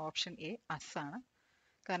ഓപ്ഷൻ എ അസ് ആണ്.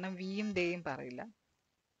 കാരണം വിയും ദേയും പറയില്ല.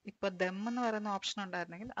 ഇപ്പൊ ദം എന്ന് പറയുന്ന ഓപ്ഷൻ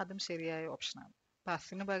ഉണ്ടായിരുന്നെങ്കിൽ അതും ശരിയായ ഓപ്ഷനാണ്. അപ്പൊ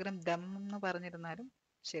അസിന് പകരം ദം എന്ന് പറഞ്ഞിരുന്നാലും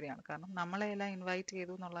ശരിയാണ്. കാരണം നമ്മളെ എല്ലാം ഇൻവൈറ്റ്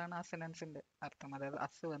ചെയ്തു എന്നുള്ളതാണ് ആ സെന്റൻസിന്റെ അർത്ഥം. അതായത്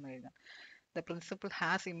അസ് വന്നു കഴിഞ്ഞാൽ the principal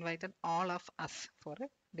has invited all of us for A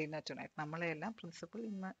dinner tonight. നമ്മളെ എല്ലാം പ്രിൻസിപ്പൽ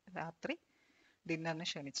ഇന്ന് രാത്രി ഡിന്നറിന്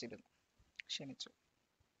ക്ഷണിച്ചു.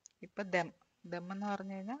 ഇപ്പൊ ദം എന്ന്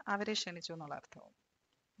പറഞ്ഞു കഴിഞ്ഞാൽ അവരെ ക്ഷണിച്ചു എന്നുള്ള അർത്ഥവും.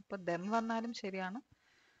 ഇപ്പൊ ദം വന്നാലും ശരിയാണ്,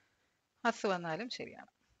 അസ് വന്നാലും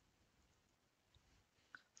ശരിയാണ്.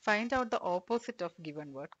 Find out the opposite of given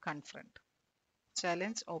word confront.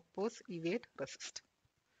 Challenge, oppose, evade, resist.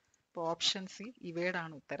 ഇപ്പോൾ ഓപ്ഷൻ സി ഇവേഡ്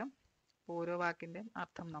ആണ് ഉത്തരം. ഓരോ വാക്കിന്റെയും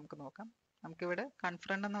അർത്ഥം നമുക്ക് നോക്കാം. നമുക്കിവിടെ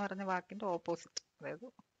കൺഫ്രണ്ട് എന്ന് പറഞ്ഞ വാക്കിന്റെ ഓപ്പോസിറ്റ്, അതായത്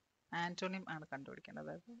ആന്റോണിം ആണ് കണ്ടുപിടിക്കേണ്ടത്,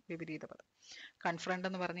 അതായത് വിപരീത പദം. കൺഫ്രണ്ട്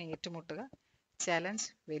എന്ന് പറഞ്ഞ് ഏറ്റുമുട്ടുക, ചലഞ്ച്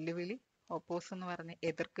വെല്ലുവിളി, ഒപ്പോസ് എന്ന് പറഞ്ഞ്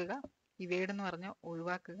എതിർക്കുക, ഇവേഡ് എന്ന് പറഞ്ഞ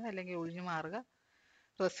ഒഴിവാക്കുക അല്ലെങ്കിൽ ഒഴിഞ്ഞു മാറുക,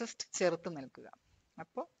 റെസിസ്റ്റ് ചെറുത്ത് നിൽക്കുക.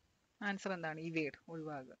 അപ്പോൾ ആൻസർ എന്താണ്? ഇവേഡ്,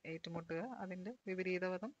 ഒഴിവാക്കുക. ഏറ്റുമുട്ടുക, അതിന്റെ വിപരീത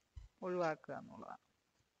പദം ഒഴിവാക്കുക എന്നുള്ളതാണ്.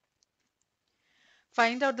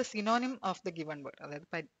 Find out the synonym of the given word, അതായത്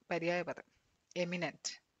പര്യായ പദം.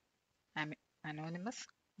 Eminent, anonymous,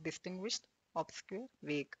 distinguished, obscure,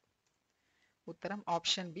 vague. ഉത്തരം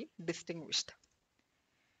ഓപ്ഷൻ ബി ഡിസ്റ്റിംഗ്വിഷ്ഡ്.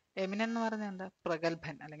 എമിനൻ എന്ന് പറഞ്ഞാൽ എന്താ?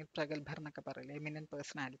 പ്രഗത്ഭൻ അല്ലെങ്കിൽ പ്രഗത്ഭർ എന്നൊക്കെ പറയില്ലേ, എമിനന്റ്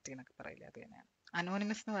പേഴ്സണാലിറ്റി എന്നൊക്കെ പറയില്ലേ, അത് തന്നെയാണ്.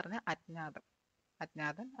 അനോണിമസ് എന്ന് പറഞ്ഞാൽ അജ്ഞാതം,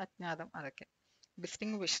 അജ്ഞാതം അതൊക്കെ.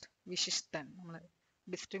 ഡിസ്റ്റിംഗ്വിഷ്ഡ് വിശിഷ്ടൻ, നമ്മൾ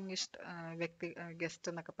ഡിസ്റ്റിംഗ്വിഷ്ഡ് വ്യക്തി, ഗസ്റ്റ്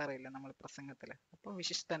എന്നൊക്കെ പറയില്ല നമ്മൾ പ്രസംഗത്തിൽ, അപ്പോൾ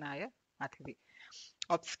വിശിഷ്ടനായ അതിഥി.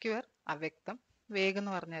 ഒബ്സ്ക്യൂർ അവ്യക്തം, വേഗ്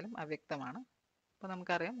എന്ന് പറഞ്ഞാലും അവ്യക്തമാണ്. അപ്പോൾ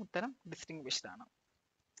നമുക്കറിയാം ഉത്തരം ഡിസ്റ്റിംഗ്വിഷ്ഡ് ആണ്.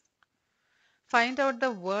 Find out the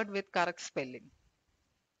word with correct spelling.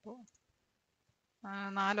 അപ്പോൾ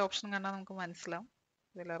 4 ഓപ്ഷൻ കണ്ടാൽ നമുക്ക് മനസ്സിലാവും.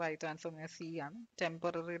 ഇതിലെ റൈറ്റ് ആൻസർ സി ആണ്.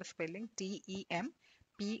 ടെമ്പററിയുടെ spelling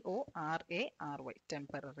TEMPORARY,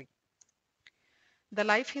 temporary. The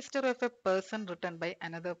life history of A person written by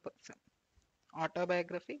another person.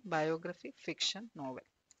 Autobiography, biography, fiction, novel.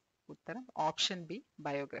 ഉത്തരം ഓപ്ഷൻ ബി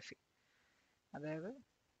ബയോഗ്രഫി. അതായത്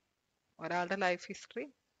ഒരാളുടെ life history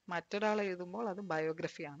മറ്റൊരാൾ എഴുതുമ്പോൾ അത്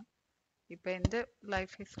ബയോഗ്രഫിയാണ്. ഇപ്പൊ എൻ്റെ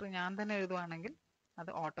ലൈഫ് ഹിസ്റ്ററി ഞാൻ തന്നെ എഴുതുവാണെങ്കിൽ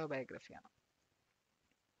അത് ഓട്ടോബയോഗ്രഫിയാണ്.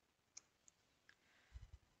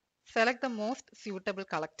 Select the most suitable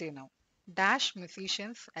collective noun. Dash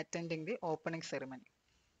musicians attending the opening ceremony.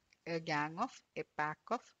 A gang of, a pack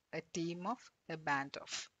of, a team of, a band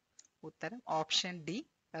of. ഉത്തരം option D,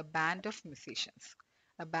 a band of musicians.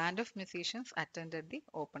 A band of musicians attended the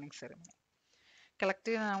opening ceremony.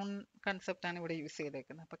 Collective noun concept ആണ് ഇവിടെ use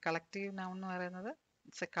ചെയ്തേക്കുന്നത്. അപ്പൊ collective noun എന്ന് പറയുന്നത്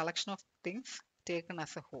it's A collection of things taken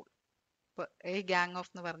as A whole. ഇപ്പൊ A gang of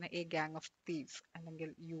എന്ന് പറഞ്ഞ A gang of thieves അല്ലെങ്കിൽ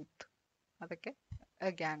യൂത്ത്, അതൊക്കെ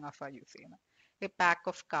എ ഗ്യാങ് ഓഫ് ആ യൂസ് ചെയ്യുന്നത്. A pack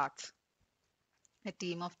of cards, A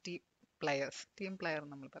team of players, team player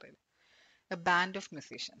നമ്മൾ പറയില്ല. A band of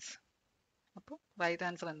musicians. അപ്പോൾ റൈറ്റ്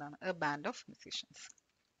ആൻസർ എന്താണ്? A band of musicians.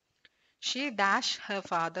 She dash her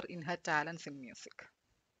father in her talents in music.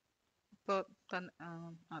 ഇപ്പോൾ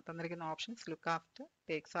തന്നിരിക്കുന്ന options look after,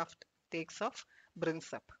 takes of,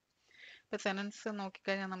 brings up. ഇപ്പോൾ സെനൻസ്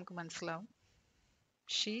നോക്കിക്കഴിഞ്ഞാൽ നമുക്ക് മനസ്സിലാവും.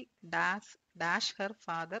 She dash her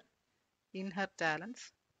father in her talents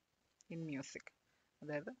in music.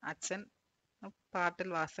 അതായത് അച്ഛൻ പാട്ടിൽ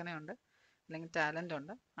വാസനയുണ്ട് അല്ലെങ്കിൽ ടാലൻ്റ്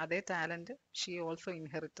ഉണ്ട്, അതേ ടാലൻറ്റ് ഷീ ഓൾസോ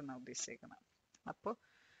ഇൻഹെറിറ്റ് എന്നാണ് ഉദ്ദേശിക്കുന്നത്. അപ്പോൾ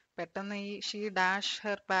പെട്ടെന്ന് ഈ ഷീ ഡാഷ്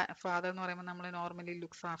ഹെർ ഫാദർ എന്ന് പറയുമ്പോൾ നമ്മൾ നോർമലി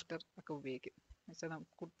ലുക്സ് ആഫ്റ്റർ ഒക്കെ ഉപയോഗിക്കും.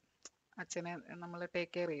 എന്നുവെച്ചാൽ അച്ഛനെ നമ്മൾ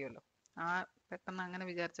ടേക്ക് കെയർ ചെയ്യുമല്ലോ, ആ പെട്ടെന്ന് അങ്ങനെ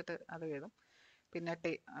വിചാരിച്ചിട്ട് അത് എഴുതും. പിന്നെ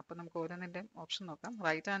അപ്പം നമുക്ക് ഓരോന്നിൻ്റെയും ഓപ്ഷൻ നോക്കാം.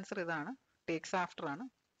 റൈറ്റ് ആൻസർ ഇതാണ്, ടേക്സ് ആഫ്റ്റർ ആണ്.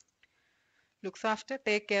 Looks after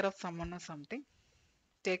take care of someone or something.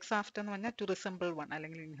 Takes after എന്ന് പറഞ്ഞാൽ ടു റിസംബിൾ വൺ,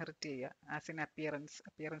 അല്ലെങ്കിൽ ഇൻഹെറിറ്റ് ചെയ്യുക. ആസ് ഇൻ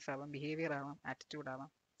അപ്പിയറൻസ് ആവാം, ബിഹേവിയർ ആവാം, ആറ്റിറ്റ്യൂഡ്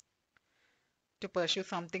ആവാം. To pursue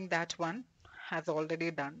something that one has already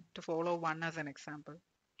done, to follow one as an example.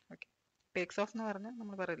 Okay. Takes of എന്ന് പറഞ്ഞാൽ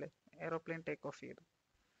നമ്മൾ പറയില്ലേ എയ്റോപ്ലെയിൻ ടേക്ക് ഓഫ് ചെയ്തു,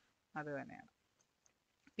 അത് തന്നെയാണ്.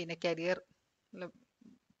 പിന്നെ കരിയർ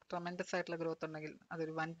ട്രമൻഡസ് ആയിട്ടുള്ള ഗ്രോത്ത് ഉണ്ടെങ്കിൽ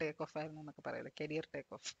അതൊരു വൺ ടേക്ക് ഓഫ് ആയിരുന്നു എന്നൊക്കെ പറയില്ലേ, കരിയർ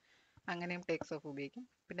ടേക്ക് ഓഫ്, അങ്ങനെയും ടേക്സ് ഓഫ് ഉപയോഗിക്കും.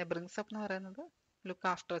 പിന്നെ ബ്രിങ്സ് അപ്പ് എന്ന് പറയുന്നത് look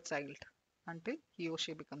after A child until he or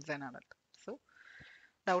she becomes an adult. So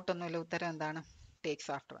doubt ഒന്നുമില്ല, ഉത്തരം എന്താണ്? ടേക്സ്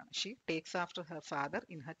ആഫ്റ്റർ ആണ്. She takes after her father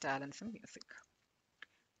in her talents in music.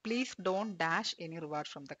 Please don't dash any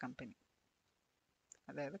reward from the company.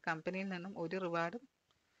 അതായത് കമ്പനിയിൽ നിന്നും ഒരു റിവാർഡും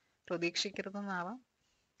പ്രതീക്ഷിക്കരുതെന്നാവാം,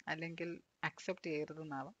 അല്ലെങ്കിൽ accept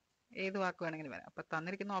ചെയ്യരുതെന്നാവാം, ഏത് വാക്ക് വേണമെങ്കിലും വരാം. അപ്പം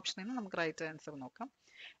തന്നിരിക്കുന്ന ഓപ്ഷനിൽ നിന്ന് നമുക്ക് റൈറ്റ് ആൻസർ നോക്കാം.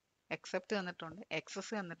 എക്സെപ്റ്റ് തന്നിട്ടുണ്ട്,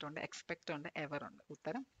 എക്സസ് തന്നിട്ടുണ്ട്, എക്സ്പെക്റ്റ് ഉണ്ട്, എവർ ഉണ്ട്.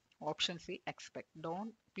 ഉത്തരം option C, expect.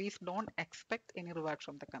 Please don't expect any reward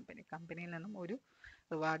from the company. കമ്പനിയിൽ നിന്നും ഒരു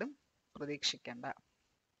റിവാർഡും പ്രതീക്ഷിക്കേണ്ട.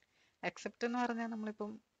 എക്സെപ്റ്റ് എന്ന് പറഞ്ഞാൽ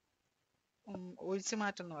നമ്മളിപ്പം ഒഴിച്ചു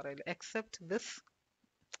മാറ്റം എന്ന് പറയില്ല, എക്സെപ്റ്റ് ദിസ്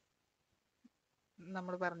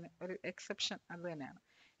നമ്മൾ പറഞ്ഞ ഒരു എക്സെപ്ഷൻ, അത് തന്നെയാണ്.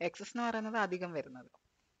 എക്സസ് എന്ന് പറയുന്നത് അധികം വരുന്നത്.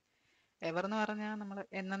 എവർ എന്ന് പറഞ്ഞാൽ നമ്മൾ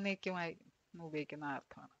എന്നേക്കുമായി ഉപയോഗിക്കുന്ന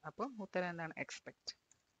അർത്ഥമാണ്. അപ്പോൾ ഉത്തരം എന്താണ്? Expect.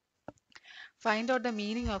 Find out the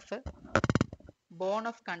meaning of A bone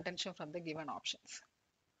of contention from the given options.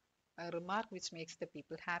 A remark which makes the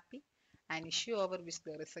people happy, an issue over which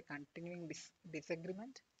there is a continuing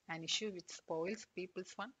disagreement, an issue which spoils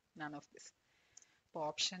people's fun, none of this.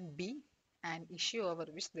 Option B, an issue over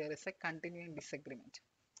which there is a continuing disagreement.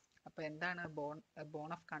 അപ്പോൾ എന്താണ്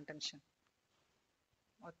bone of contention?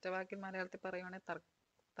 ഒറ്റ വാക്കിൽ മലയാളത്തിൽ പറയുവാണെങ്കിൽ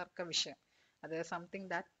തർക്ക വിഷയം. അതായത് something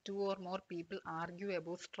that two or more people argue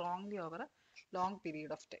about strongly over A long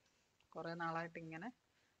period of time. കുറേ നാളായിട്ട് ഇങ്ങനെ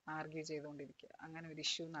ആർഗ്യൂ ചെയ്തുകൊണ്ടിരിക്കുക, അങ്ങനെ ഒരു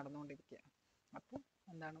ഇഷ്യൂ നടന്നുകൊണ്ടിരിക്കുക. അപ്പോൾ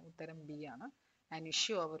എന്താണ്? ഉത്തരം ബി ആണ്, an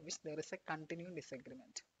issue over which there is A continuing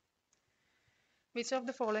disagreement. Which of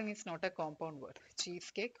the following is not A compound word? Cheese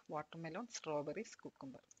cake, watermelon, strawberries,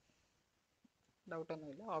 cucumber. Doubt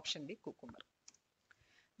ഒന്നുമില്ല, option D, cucumber.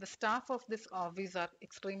 The staff of this office R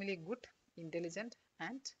extremely good, intelligent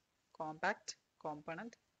and compact,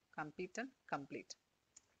 component, competent, complete.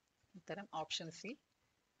 ഉത്തരം option C,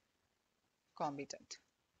 competent.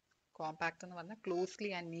 Compact എന്ന് പറഞ്ഞാൽ closely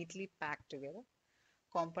and neatly packed together.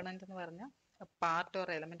 Component എന്ന് പറഞ്ഞാൽ A part or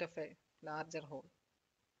element of A larger whole,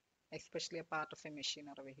 especially A part of A machine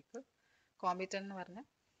or A vehicle. Competent എന്ന് പറഞ്ഞാൽ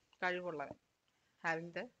കഴിവുള്ളവൻ,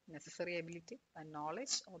 having the necessary ability and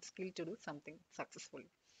knowledge or skill to do something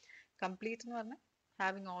successfully. Complete എന്ന് പറഞ്ഞാൽ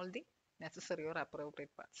having all the necessary or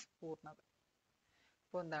appropriate parts, പൂർണ്ണത.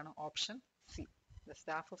 അപ്പോൾ എന്താണ്? Option C, the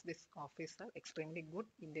staff of this office are extremely good,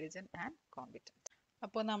 intelligent and competent.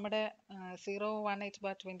 അപ്പോൾ നമ്മുടെ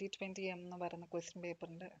 018/2020 എന്ന് പറയുന്ന question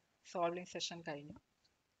പേപ്പറിൻ്റെ സോൾവിങ് സെഷൻ കഴിഞ്ഞു.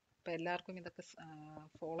 അപ്പോൾ എല്ലാവർക്കും ഇതൊക്കെ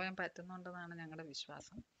ഫോളോ ചെയ്യാൻ പറ്റുന്നുണ്ടെന്നാണ് ഞങ്ങളുടെ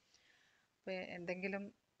വിശ്വാസം. അപ്പോൾ എന്തെങ്കിലും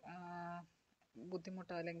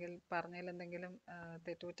ബുദ്ധിമുട്ടോ അല്ലെങ്കിൽ പറഞ്ഞതിൽ എന്തെങ്കിലും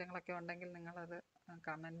തെറ്റുകുറ്റങ്ങളൊക്കെ ഉണ്ടെങ്കിൽ നിങ്ങളത്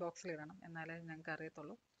കമൻറ്റ് ബോക്സിൽ ഇടണം, എന്നാലേ ഞങ്ങൾക്ക്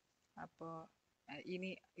അറിയത്തുള്ളൂ. അപ്പോൾ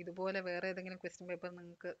ഇനി ഇതുപോലെ വേറെ ഏതെങ്കിലും ക്വസ്റ്റ്യൻ പേപ്പർ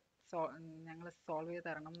നിങ്ങൾക്ക് ഞങ്ങൾ സോൾവ് ചെയ്ത്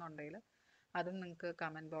തരണം എന്നുണ്ടെങ്കിൽ അതും നിങ്ങൾക്ക്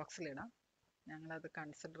കമൻറ്റ് ബോക്സിൽ ഇടാം, ഞങ്ങളത്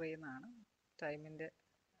കൺസിഡർ ചെയ്യുന്നതാണ്.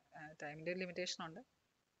 ടൈമിൻ്റെ ലിമിറ്റേഷൻ ഉണ്ട്,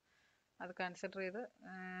 അത് കൺസിഡർ ചെയ്ത്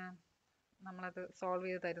നമ്മളത് സോൾവ്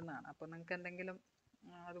ചെയ്ത് തരുന്നതാണ്. അപ്പോൾ നിങ്ങൾക്ക് എന്തെങ്കിലും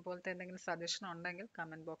അതുപോലത്തെ എന്തെങ്കിലും സജഷൻ ഉണ്ടെങ്കിൽ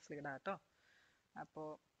കമൻറ്റ് ബോക്സിൽ ഇടാം കേട്ടോ. അപ്പോൾ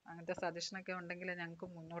അങ്ങനത്തെ സജഷനൊക്കെ ഉണ്ടെങ്കിൽ ഞങ്ങൾക്ക്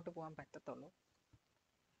മുന്നോട്ട് പോകാൻ പറ്റത്തുള്ളൂ.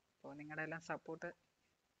 അപ്പോൾ നിങ്ങളുടെ എല്ലാം സപ്പോർട്ട്,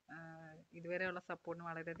 ഇതുവരെയുള്ള സപ്പോർട്ടിന്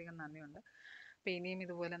വളരെയധികം നന്ദിയുണ്ട്. അപ്പോൾ ഇനിയും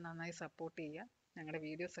ഇതുപോലെ നന്നായി സപ്പോർട്ട് ചെയ്യുക, ഞങ്ങളുടെ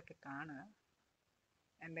വീഡിയോസൊക്കെ കാണുക.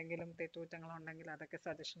 എന്തെങ്കിലും തെറ്റുകുറ്റങ്ങളുണ്ടെങ്കിൽ അതൊക്കെ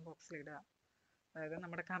സജഷൻ ബോക്സിൽ ഇടുക, അതായത്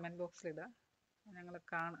നമ്മുടെ കമൻറ്റ് ബോക്സിൽ ഇടുക. ഞങ്ങൾ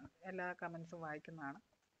എല്ലാ കമൻസും വായിക്കുന്നതാണ്.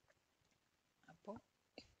 അപ്പോൾ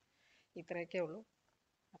ഇത്രയൊക്കെ ഉള്ളൂ.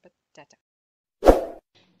 അപ്പോൾ ടാറ്റ.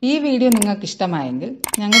 ഈ വീഡിയോ നിങ്ങൾക്ക് ഇഷ്ടമായെങ്കിൽ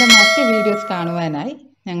ഞങ്ങളുടെ മറ്റ് വീഡിയോസ് കാണുവാനായി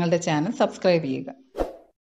ഞങ്ങളുടെ ചാനൽ സബ്സ്ക്രൈബ് ചെയ്യുക.